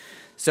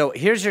 So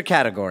here's your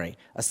category.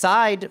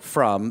 Aside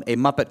from A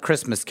Muppet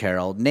Christmas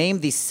Carol,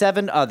 name the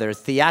 7 other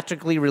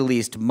theatrically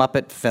released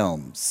Muppet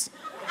films.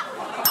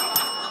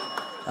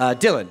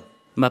 Dylan.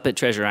 Muppet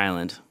Treasure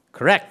Island.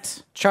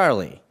 Correct.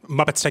 Charlie.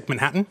 Muppets Take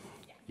Manhattan.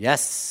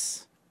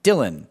 Yes.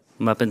 Dylan.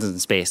 Muppets in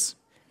Space.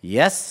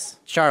 Yes.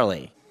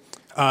 Charlie.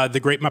 The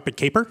Great Muppet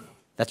Caper.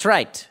 That's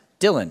right.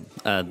 Dylan.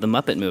 The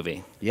Muppet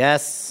Movie.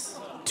 Yes.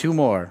 2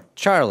 more.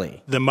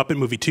 Charlie. The Muppet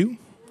Movie 2.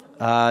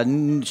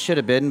 Should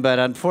have been, but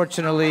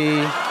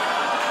unfortunately,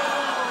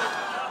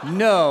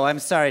 No, I'm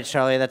sorry,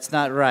 Charlie. That's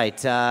not right.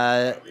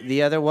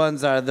 The other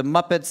ones are The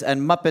Muppets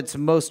and Muppets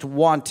Most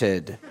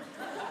Wanted.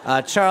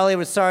 Charlie,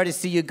 we're sorry to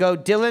see you go.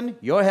 Dylan,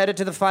 you're headed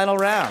to the final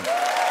round.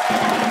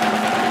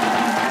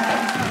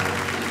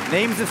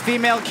 Names of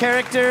female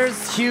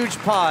characters, huge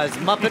pause.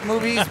 Muppet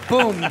movies,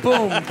 boom,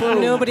 boom, boom.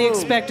 Nobody boom.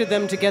 expected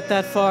them to get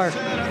that far.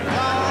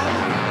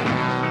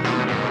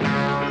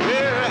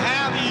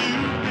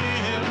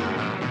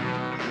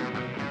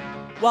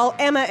 While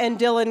Emma and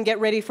Dylan get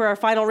ready for our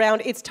final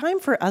round, it's time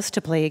for us to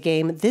play a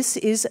game. This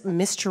is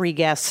Mystery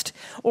Guest,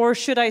 or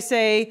should I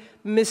say,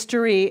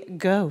 Mystery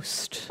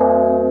Ghost.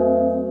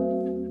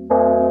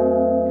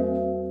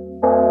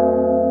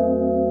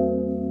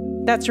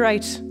 That's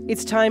right.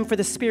 It's time for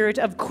the spirit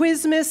of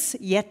Quizmas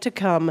yet to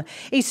come.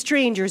 A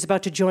stranger is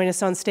about to join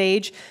us on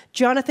stage.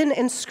 Jonathan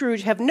and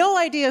Scrooge have no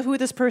idea who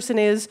this person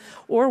is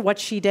or what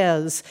she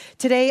does.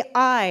 Today,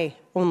 I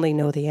only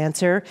know the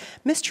answer.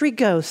 Mystery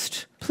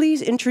Ghost,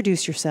 please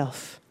introduce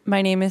yourself.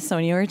 My name is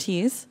Sonia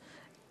Ortiz,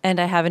 and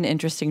I have an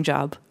interesting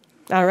job.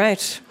 All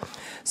right.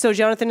 So,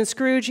 Jonathan and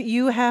Scrooge,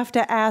 you have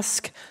to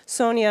ask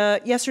Sonia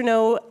yes or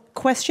no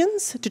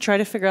questions to try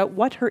to figure out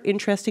what her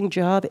interesting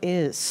job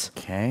is.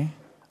 Okay.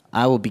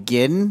 I will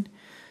begin.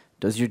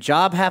 Does your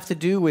job have to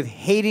do with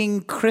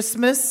hating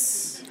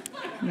Christmas?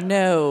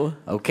 No.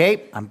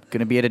 Okay, I'm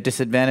going to be at a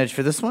disadvantage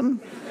for this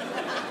one.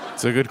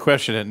 It's a good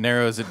question. It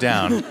narrows it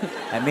down.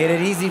 I made it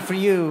easy for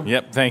you.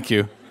 Yep, thank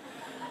you.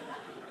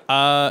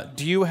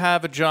 Do you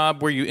have a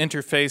job where you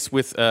interface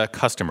with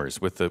customers,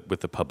 with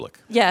the public?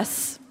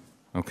 Yes.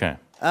 Okay.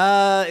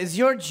 Is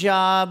your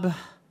job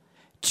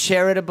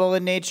charitable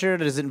in nature?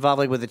 Does it involve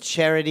like with a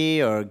charity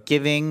or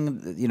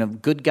giving,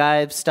 good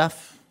guy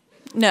stuff?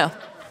 No.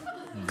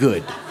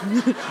 Good.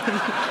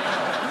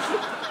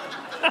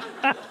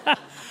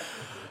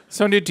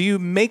 Sonia, do you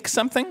make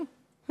something?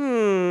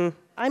 I'm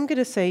going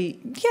to say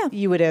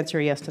you would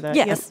answer yes to that.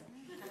 Yes.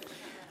 Yep.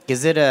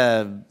 Is it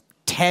a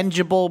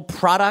tangible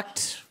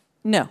product?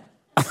 No.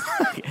 Do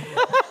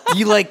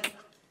you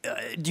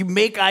do you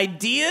make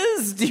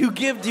ideas? Do you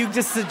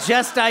just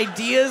suggest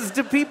ideas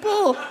to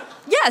people?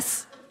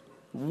 Yes.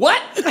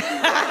 What?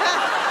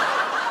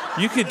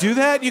 You could do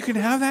that? You can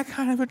have that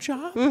kind of a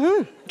job?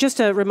 Mm-hmm.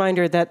 Just a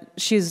reminder that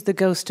she's the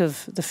ghost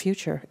of the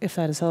future, if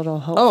that is at all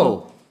helpful.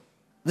 Oh,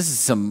 this is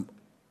some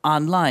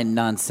online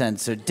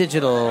nonsense or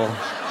digital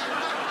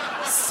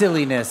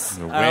silliness.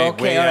 Way All right.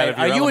 out of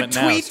your Are you a element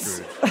now, tweet?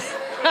 Scrooge.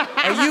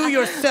 Are you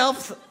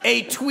yourself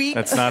a tweet?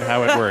 That's not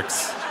how it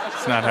works.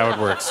 It's not how it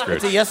works, Scrooge.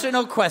 It's a yes or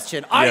no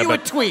question. Are Yeah, you a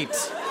but-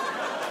 tweet?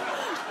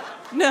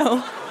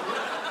 No.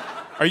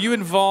 Are you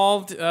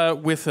involved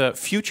with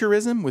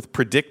futurism, with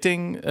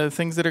predicting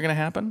things that are going to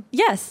happen?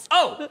 Yes.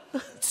 Oh,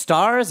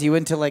 stars? You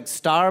into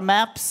star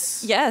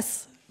maps?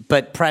 Yes.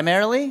 But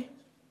primarily?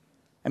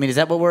 I mean, is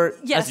that what we're...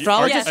 Yes.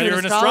 Astrologist? Yes. You're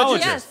an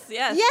astrologist.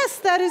 Yes. Yes. Yes,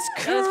 that is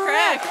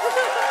correct.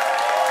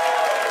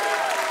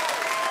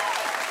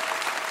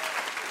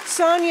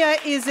 Sonia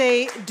is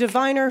a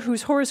diviner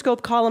whose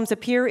horoscope columns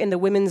appear in the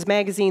women's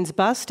magazine's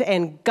Bust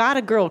and Got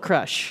a Girl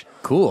Crush.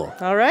 Cool.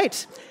 All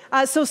right.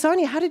 So,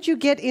 Sonia, how did you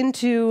get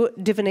into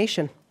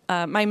divination?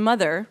 My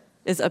mother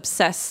is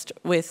obsessed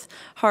with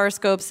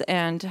horoscopes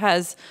and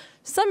has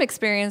some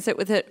experience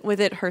with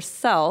it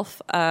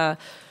herself.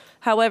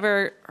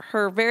 However,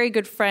 her very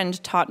good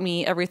friend taught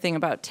me everything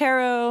about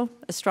tarot,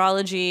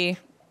 astrology.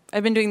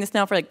 I've been doing this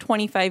now for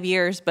 25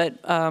 years, but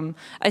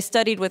I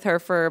studied with her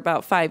for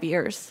about 5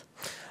 years.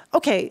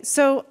 Okay,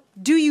 so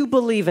do you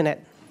believe in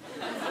it?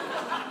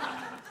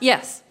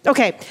 Yes.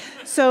 Okay,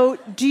 so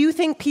do you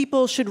think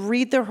people should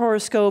read their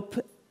horoscope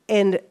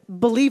and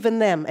believe in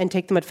them and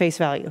take them at face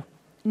value?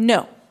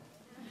 No.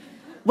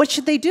 What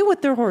should they do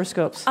with their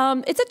horoscopes?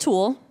 It's a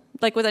tool,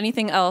 like with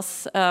anything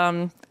else.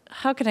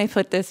 How can I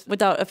put this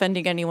without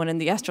offending anyone in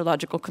the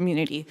astrological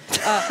community?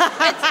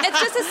 It's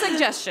just a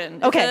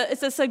suggestion. Okay.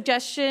 It's a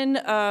suggestion.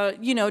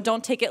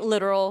 Don't take it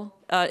literal.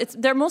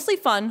 They're mostly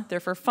fun. They're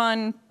for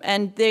fun,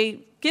 and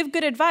they give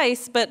good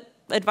advice. But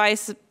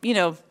advice,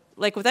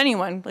 like with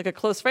anyone, like a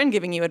close friend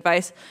giving you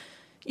advice,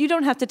 you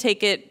don't have to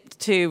take it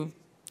to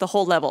the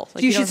whole level.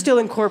 You should still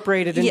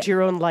incorporate it into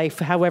your own life,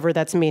 however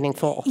that's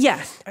meaningful.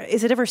 Yes.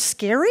 Is it ever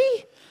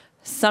scary?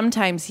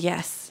 Sometimes,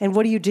 yes. And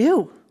what do you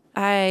do?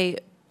 I,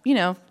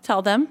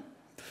 tell them,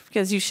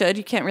 because you should.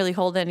 You can't really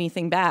hold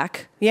anything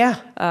back. Yeah.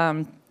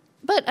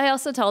 But I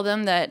also tell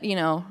them that,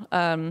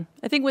 I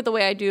think with the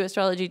way I do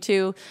astrology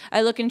too,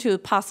 I look into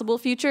possible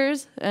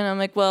futures, and I'm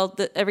like, well,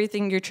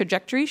 everything, your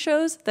trajectory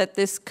shows that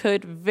this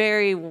could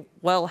very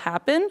well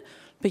happen,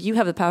 but you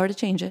have the power to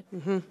change it.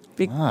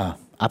 Mm-hmm.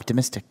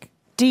 Optimistic.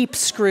 Deep,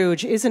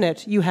 Scrooge, isn't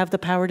it? You have the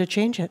power to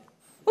change it.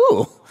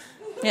 Ooh,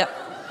 Yeah.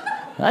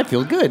 I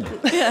feel good.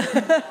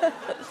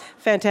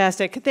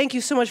 Fantastic. Thank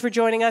you so much for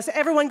joining us.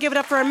 Everyone give it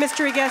up for our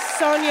mystery guest,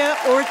 Sonia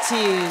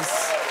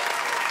Ortiz.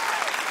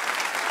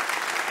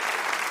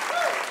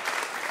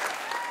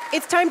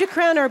 It's time to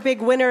crown our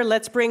big winner.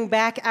 Let's bring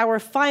back our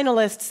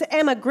finalists.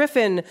 Emma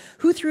Griffin,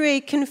 who threw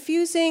a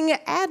confusing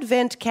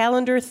Advent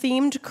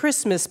calendar-themed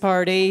Christmas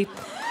party.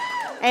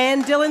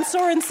 And Dylan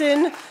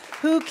Sorensen,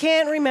 who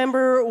can't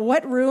remember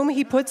what room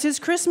he puts his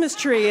Christmas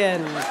tree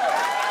in.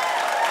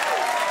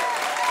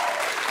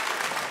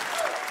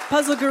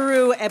 Puzzle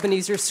guru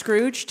Ebenezer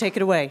Scrooge, take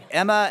it away.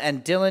 Emma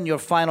and Dylan, your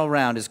final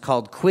round is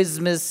called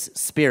Quizmas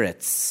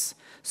Spirits.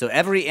 So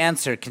every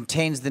answer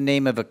contains the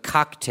name of a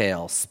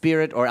cocktail,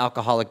 spirit, or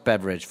alcoholic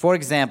beverage. For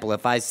example,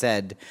 if I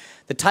said,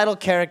 the title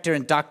character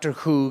in Doctor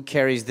Who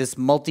carries this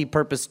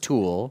multi-purpose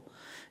tool,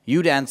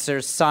 you'd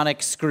answer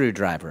sonic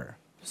screwdriver.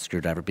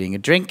 Screwdriver being a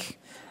drink.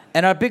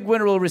 And our big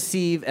winner will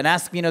receive an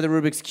Ask Me Another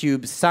Rubik's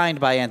Cube signed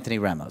by Anthony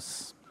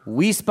Ramos.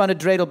 We spun a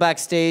dreidel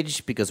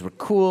backstage because we're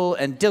cool,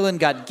 and Dylan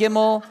got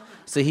Gimmel,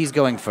 so he's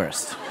going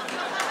first.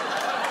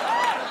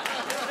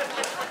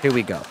 Here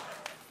we go.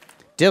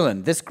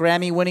 Dylan, this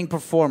Grammy-winning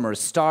performer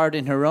starred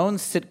in her own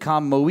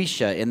sitcom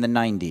Moesha in the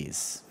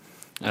 90s.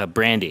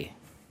 Brandy.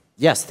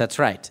 Yes, that's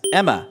right.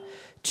 Emma,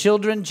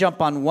 children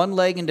jump on one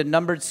leg into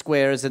numbered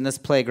squares in this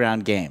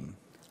playground game.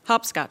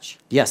 Hopscotch.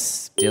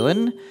 Yes,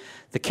 Dylan.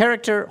 The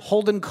character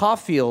Holden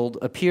Caulfield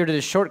appeared in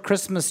a short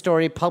Christmas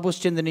story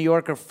published in The New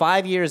Yorker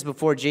 5 years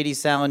before J.D.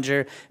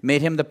 Salinger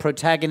made him the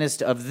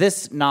protagonist of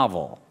this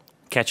novel.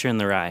 Catcher in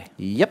the Rye.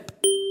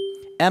 Yep.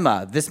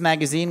 Emma, this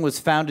magazine was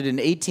founded in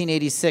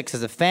 1886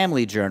 as a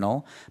family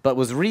journal, but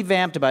was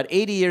revamped about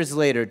 80 years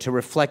later to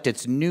reflect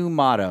its new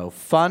motto,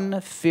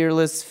 Fun,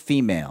 Fearless,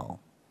 Female.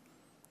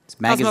 It's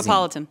a magazine.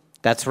 Cosmopolitan.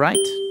 That's right.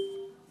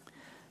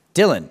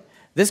 Dylan,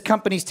 this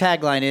company's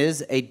tagline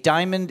is, a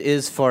diamond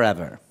is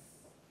forever.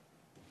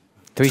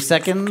 3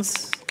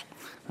 seconds.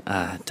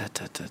 No,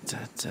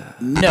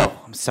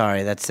 I'm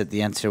sorry, that's it.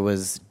 The answer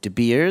was De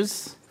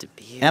Beers.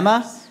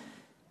 Emma?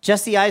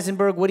 Jesse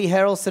Eisenberg, Woody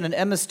Harrelson, and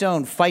Emma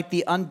Stone fight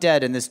the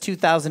undead in this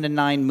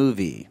 2009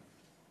 movie.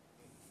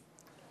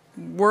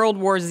 World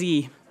War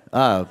Z.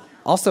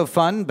 Also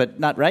fun, but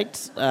not right.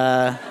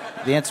 The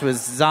answer was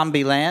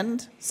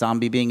Zombieland.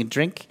 Zombie being a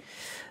drink.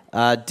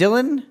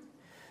 Dylan,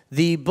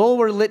 the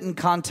Bulwer Lytton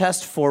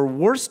contest for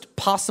worst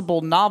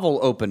possible novel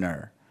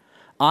opener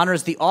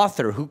honors the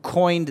author who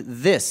coined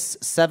this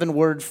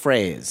 7-word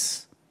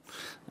phrase.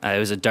 It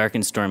was a dark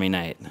and stormy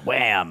night.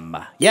 Wham!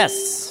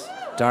 Yes.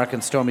 Dark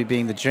and stormy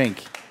being the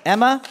drink.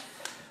 Emma,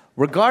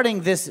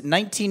 regarding this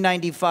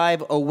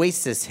 1995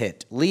 Oasis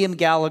hit, Liam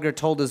Gallagher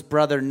told his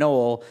brother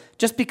Noel,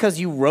 just because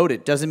you wrote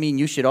it doesn't mean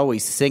you should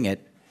always sing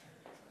it.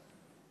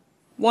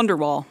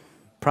 Wonderwall.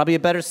 Probably a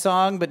better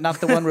song, but not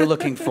the one we're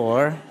looking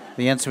for.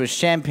 The answer was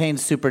Champagne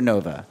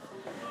Supernova.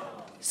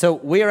 So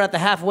we are at the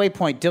halfway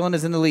point. Dylan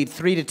is in the lead,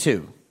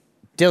 3-2.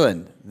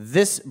 Dylan,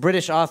 this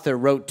British author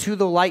wrote To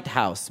the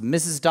Lighthouse,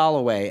 Mrs.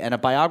 Dalloway, and a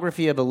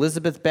biography of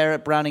Elizabeth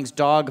Barrett Browning's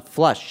dog,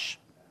 Flush.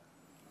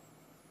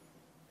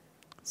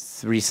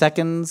 3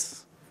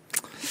 seconds.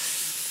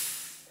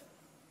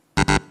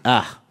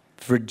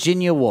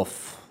 Virginia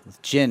Woolf.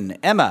 Gin.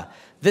 Emma,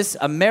 this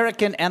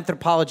American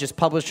anthropologist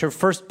published her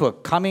first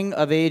book, Coming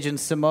of Age in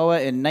Samoa,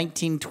 in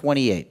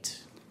 1928.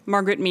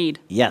 Margaret Mead.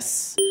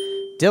 Yes.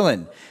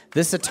 Dylan,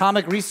 this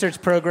atomic research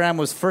program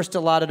was first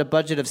allotted a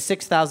budget of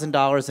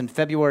 $6,000 in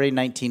February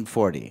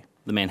 1940.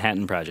 The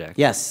Manhattan Project.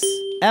 Yes.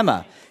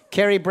 Emma,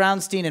 Carrie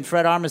Brownstein and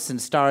Fred Armisen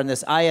star in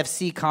this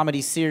IFC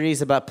comedy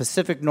series about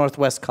Pacific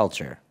Northwest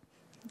culture.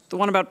 The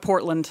one about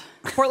Portland.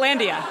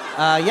 Portlandia.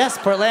 Yes,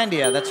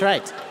 Portlandia, that's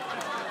right.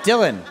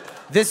 Dylan,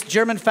 this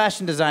German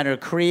fashion designer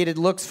created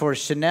looks for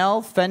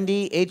Chanel,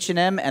 Fendi,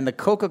 H&M, and the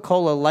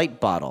Coca-Cola light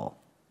bottle.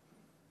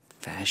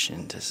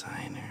 Fashion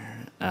designer.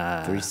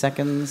 3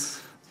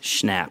 seconds.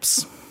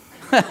 Schnapps.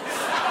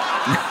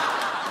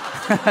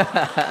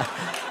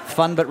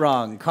 Fun but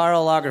wrong.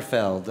 Karl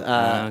Lagerfeld.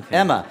 Okay.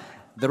 Emma,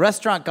 the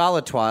restaurant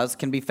Galatoire's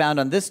can be found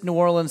on this New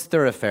Orleans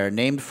thoroughfare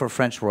named for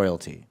French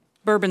royalty.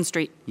 Bourbon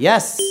Street.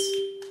 Yes.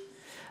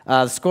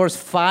 The score's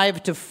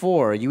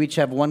 5-4. You each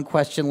have one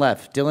question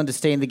left. Dylan, to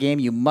stay in the game,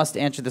 you must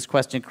answer this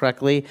question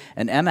correctly,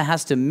 and Emma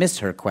has to miss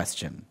her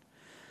question.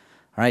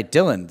 All right,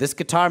 Dylan, this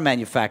guitar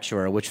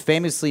manufacturer, which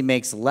famously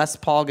makes Les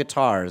Paul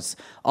guitars,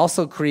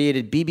 also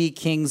created B.B.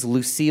 King's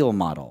Lucille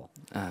model.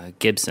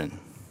 Gibson.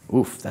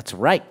 Oof, that's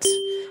right.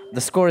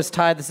 The score is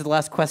tied. This is the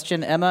last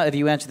question. Emma, if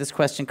you answer this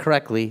question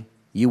correctly,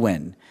 you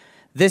win.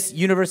 This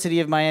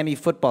University of Miami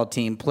football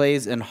team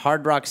plays in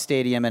Hard Rock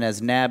Stadium and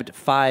has nabbed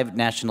 5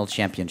 national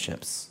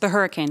championships. The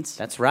Hurricanes.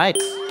 That's right.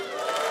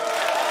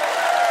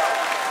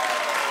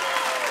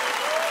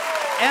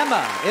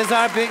 Emma is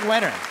our big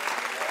winner.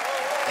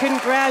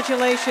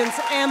 Congratulations,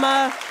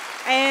 Emma.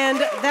 And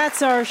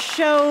that's our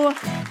show.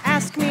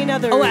 Ask Me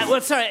Another.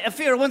 Sorry,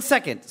 Afira, 1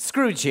 second.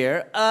 Scrooge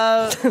here.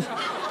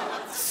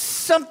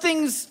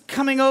 Something's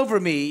coming over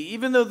me.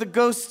 Even though the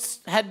ghosts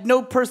had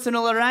no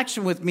personal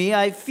interaction with me,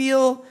 I'm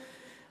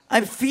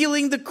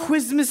feeling the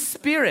Quizmas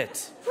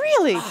spirit.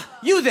 Really?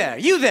 You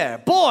there,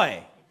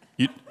 boy.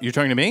 You're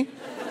talking to me?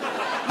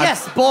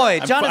 Yes,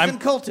 boy, Jonathan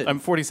Colton. I'm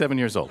 47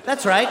 years old.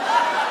 That's right.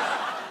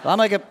 Well, I'm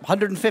like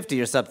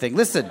 150 or something.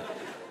 Listen,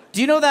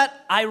 do you know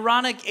that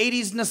ironic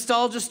 80s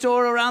nostalgia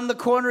store around the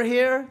corner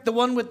here? The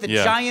one with the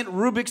giant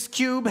Rubik's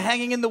Cube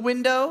hanging in the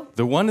window?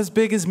 The one as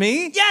big as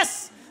me?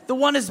 Yes! The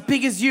one as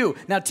big as you.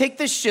 Now take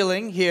this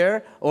shilling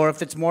here, or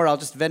if it's more, I'll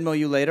just Venmo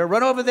you later.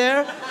 Run over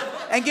there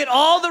and get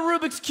all the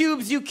Rubik's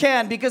Cubes you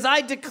can, because I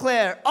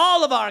declare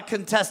all of our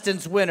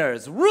contestants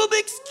winners.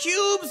 Rubik's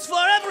Cubes for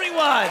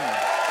everyone!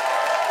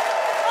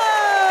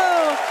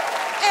 Oh,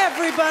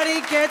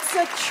 everybody gets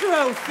a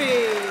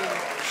trophy.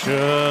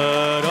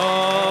 Should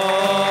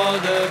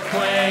old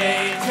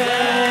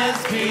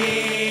acquaintance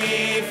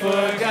be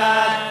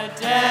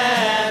forgot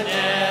and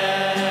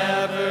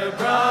never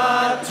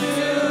brought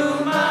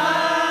to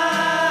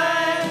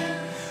mind?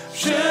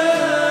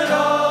 Should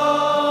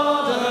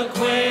old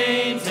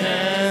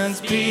acquaintance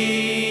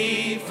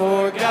be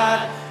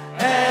forgot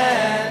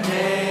and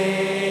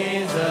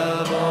days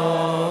of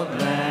old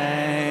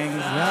lang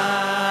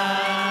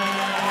syne?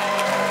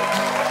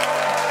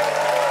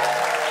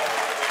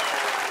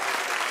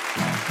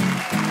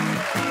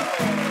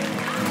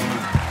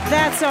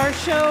 That's our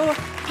show.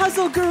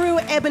 Puzzle guru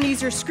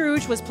Ebenezer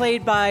Scrooge was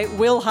played by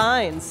Will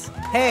Hines.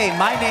 Hey,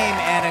 my name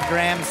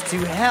anagrams to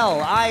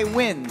hell, I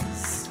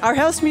wins. Our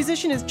house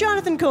musician is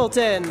Jonathan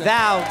Colton.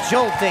 Thou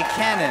jolte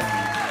cannon.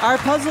 Our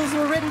puzzles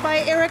were written by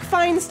Eric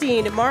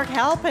Feinstein, Mark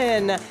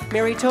Halpin,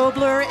 Mary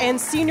Tobler, and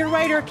senior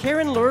writer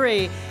Karen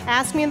Lurie.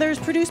 Ask Me Another is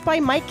produced by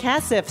Mike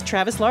Kassif,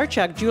 Travis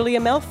Larchuk, Julia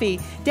Melfi,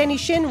 Denny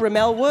Shin,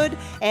 Ramel Wood,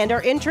 and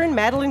our intern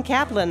Madeline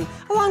Kaplan,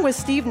 along with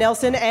Steve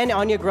Nelson and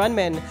Anya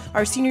Grunman.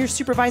 Our senior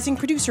supervising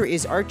producer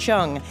is Art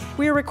Chung.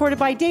 We are recorded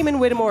by Damon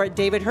Whittemore,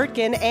 David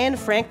Hurtgen, and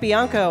Frank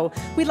Bianco.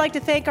 We'd like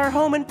to thank our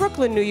home in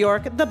Brooklyn, New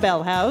York, the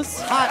Bell House.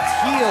 Hot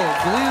Heel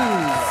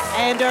Blues.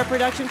 And our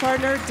production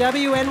partner,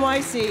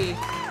 WNYC.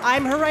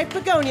 I'm Harriet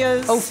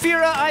Begonias.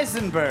 Ophira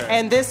Eisenberg.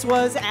 And this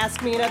was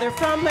Ask Me Another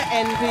from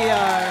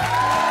NPR.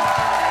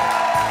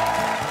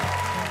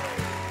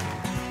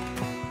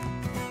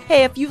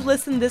 Hey, if you've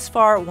listened this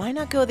far, why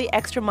not go the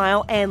extra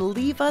mile and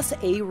leave us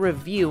a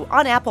review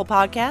on Apple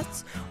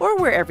Podcasts or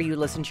wherever you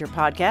listen to your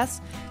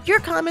podcasts? Your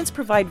comments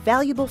provide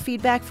valuable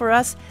feedback for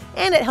us,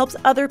 and it helps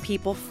other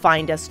people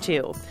find us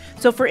too.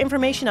 So for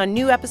information on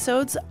new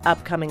episodes,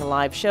 upcoming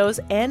live shows,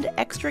 and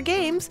extra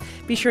games,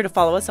 be sure to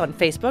follow us on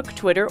Facebook,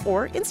 Twitter,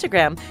 or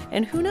Instagram.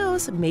 And who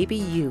knows, maybe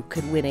you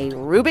could win a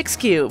Rubik's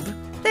Cube.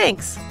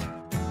 Thanks.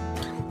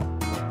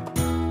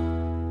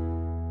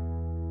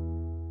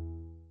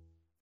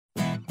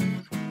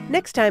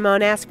 Next time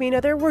on Ask Me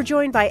Another, we're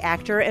joined by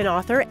actor and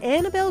author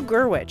Annabelle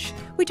Gurwitch.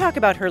 We talk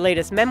about her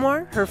latest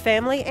memoir, her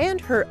family, and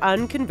her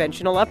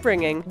unconventional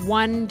upbringing.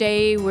 One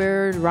day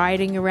we're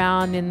riding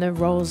around in the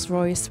Rolls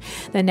Royce.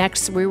 The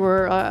next we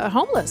were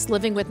homeless,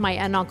 living with my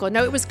aunt and uncle.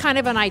 No, it was kind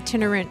of an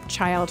itinerant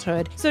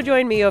childhood. So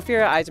join me,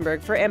 Ophira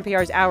Eisenberg, for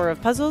NPR's Hour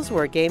of Puzzles,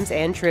 Word Games,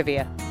 and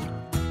Trivia.